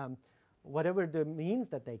whatever the means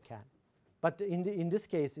that they can. But in this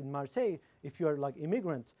case, in Marseille, if you are like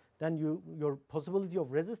immigrant, then your possibility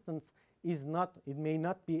of resistance is not, it may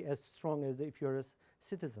not be as strong as if you're a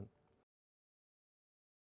citizen.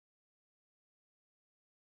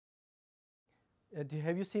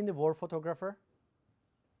 Have you seen The War Photographer?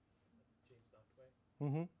 James Nachtwey?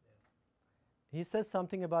 Mm-hmm. Yeah. He says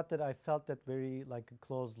something about that I felt that very like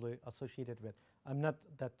closely associated with. I'm not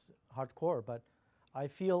that hardcore, but I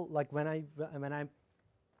feel like when I'm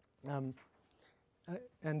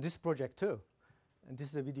and this project too, and this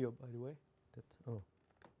is a video, by the way.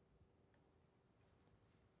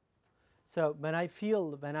 So when I'm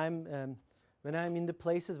in the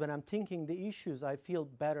places, when I'm thinking the issues, I feel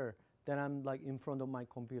better than I'm like in front of my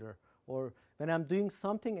computer. Or when I'm doing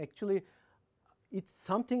something, actually, it's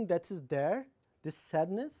something that is there, this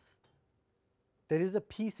sadness, there is a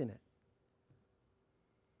peace in it,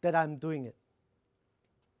 that I'm doing it.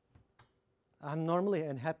 I'm normally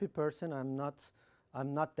a happy person. I'm not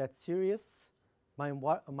that serious. My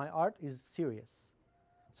art is serious.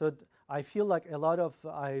 So I feel like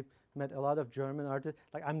I met a lot of German artists.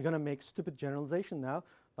 Like, I'm gonna make stupid generalization now,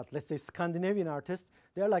 but let's say Scandinavian artists,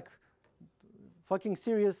 they're like fucking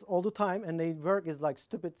serious all the time, and their work is like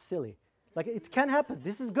stupid, silly. Like, it can happen.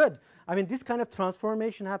 This is good. I mean, this kind of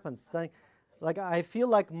transformation happens. Like I feel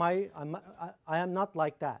like I am not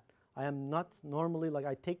like that. I am not normally like,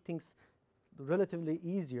 I take things relatively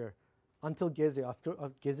easier until Gezi. After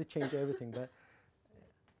Gezi changed everything,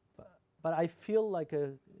 but I feel like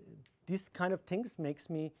this kind of things makes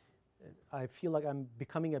me. I feel like I'm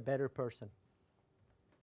becoming a better person.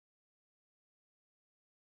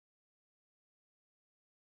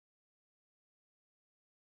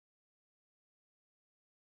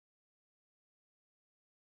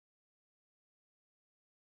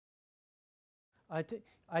 I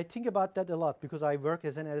think about that a lot because I work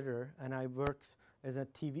as an editor and I worked as a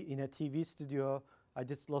in a TV studio. I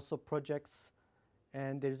did lots of projects,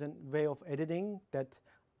 and there's a way of editing that,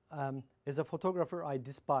 as a photographer, I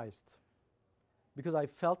despised, because I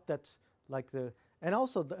felt that and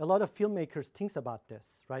also a lot of filmmakers thinks about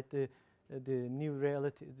this, right? The new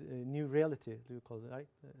reality, do you call it, right?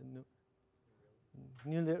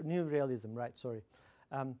 New realism, right? Sorry.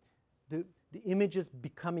 The image is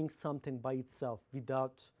becoming something by itself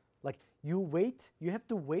without, like, you have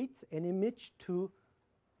to wait an image to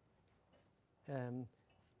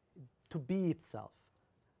be itself.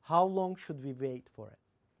 How long should we wait for it?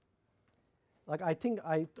 Like, I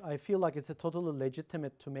feel like it's a totally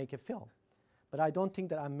legitimate to make a film, but I don't think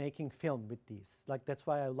that I'm making film with these. Like, that's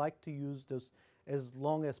why I like to use those as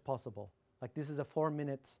long as possible. Like, this is a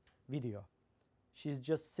 4-minute video. She's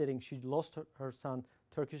just sitting. She lost her son.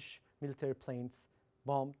 Turkish military planes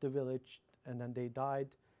bombed the village, and then they died,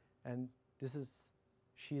 and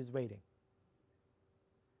she is waiting.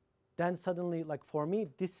 Then suddenly, like, for me,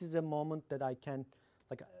 this is a moment that I can,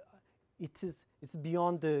 like, it's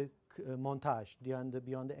beyond the montage, beyond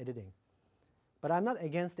the editing. But I'm not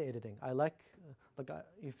against the editing. I like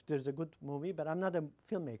if there's a good movie, but I'm not a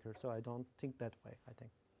filmmaker, so I don't think that way, I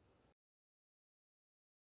think.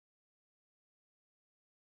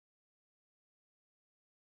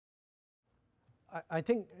 I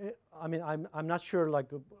think, I mean, I'm not sure,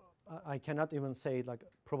 like, I cannot even say, like,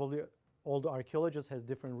 probably all the archaeologists has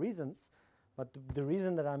different reasons, but the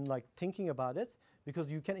reason that I'm like thinking about it,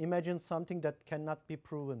 because you can imagine something that cannot be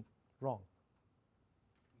proven wrong,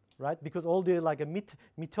 right? Because all the like a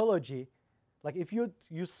mythology, like if you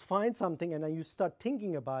find something and then you start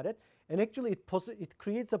thinking about it, and actually it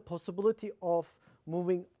creates a possibility of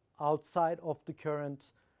moving outside of the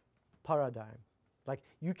current paradigm. Like,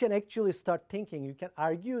 you can actually start thinking, you can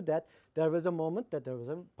argue that there was a moment that there was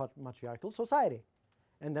a matriarchal society.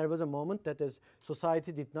 And there was a moment that this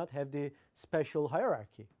society did not have the special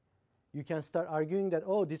hierarchy. You can start arguing that,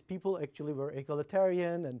 oh, these people actually were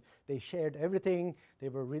egalitarian and they shared everything. They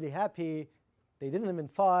were really happy. They didn't even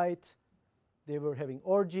fight. They were having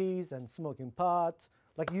orgies and smoking pot.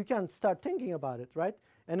 Like, you can start thinking about it, right?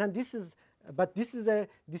 And then this is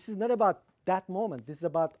not about that moment. This is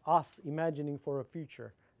about us imagining for a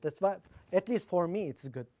future. That's why, at least for me, it's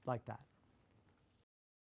good like that.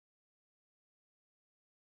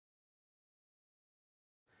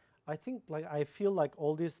 I think, like, I feel like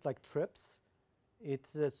all these like trips,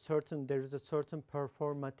 there's a certain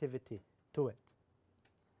performativity to it.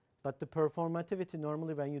 But the performativity,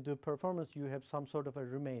 normally when you do performance, you have some sort of a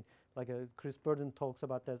remain. Like Chris Burden talks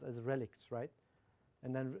about that as relics, right?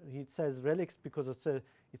 And then he says relics because it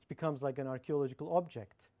becomes like an archaeological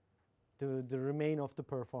object, the remain of the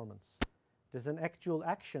performance. There's an actual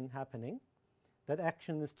action happening. That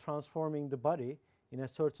action is transforming the body in a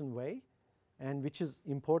certain way, and which is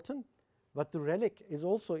important. But the relic is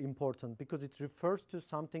also important because it refers to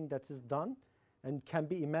something that is done and can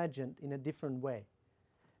be imagined in a different way.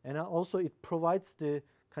 And also it provides the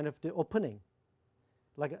kind of the opening.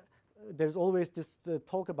 Like there's always this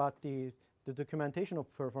talk about the documentation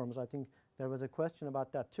of performance. I think there was a question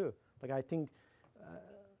about that too. Like, I think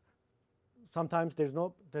sometimes there's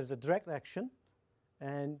a direct action,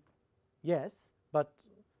 and yes, but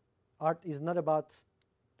art is about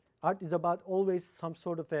always some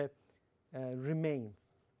sort of a remains.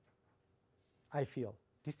 I feel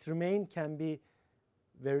this remain can be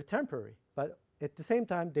very temporary, but at the same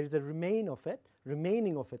time, there is a remaining of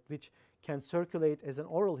it, which can circulate as an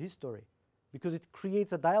oral history, because it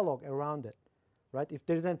creates a dialogue around it, right? If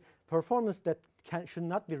there is a performance that should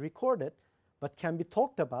not be recorded, but can be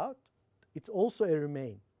talked about, it's also a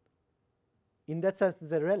remain. In that sense,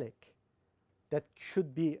 it's a relic that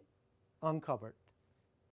should be uncovered.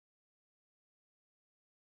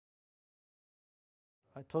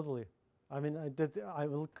 Totally. I mean, I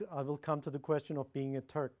will come to the question of being a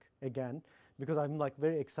Turk again, because I'm like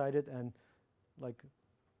very excited and like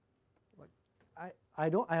I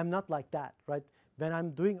am not like that, right? When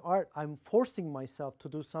I'm doing art, I'm forcing myself to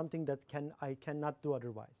do something that I cannot do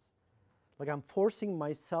otherwise. Like I'm forcing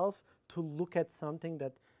myself to look at something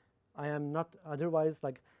that I am not otherwise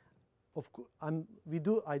like. We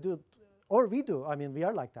do. I mean, we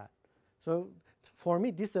are like that. So for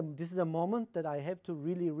me, this is a moment that I have to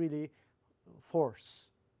really force.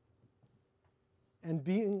 And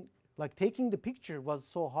being like taking the picture was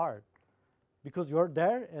so hard, because you're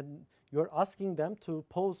there and you're asking them to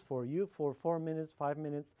pose for you for 4 minutes, 5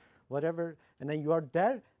 minutes, whatever, and then you are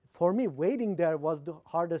there. For me, waiting there was the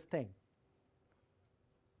hardest thing,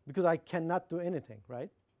 because I cannot do anything, right?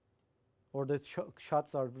 Or the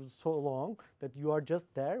shots are so long that you are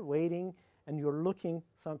just there waiting and you're looking.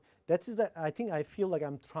 I think I feel like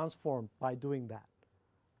I'm transformed by doing that,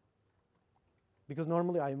 because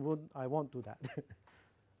normally I won't do that.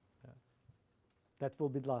 Yeah. That will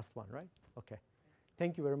be the last one, right? Okay.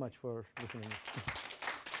 Thank you very much for listening.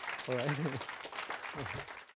 All right.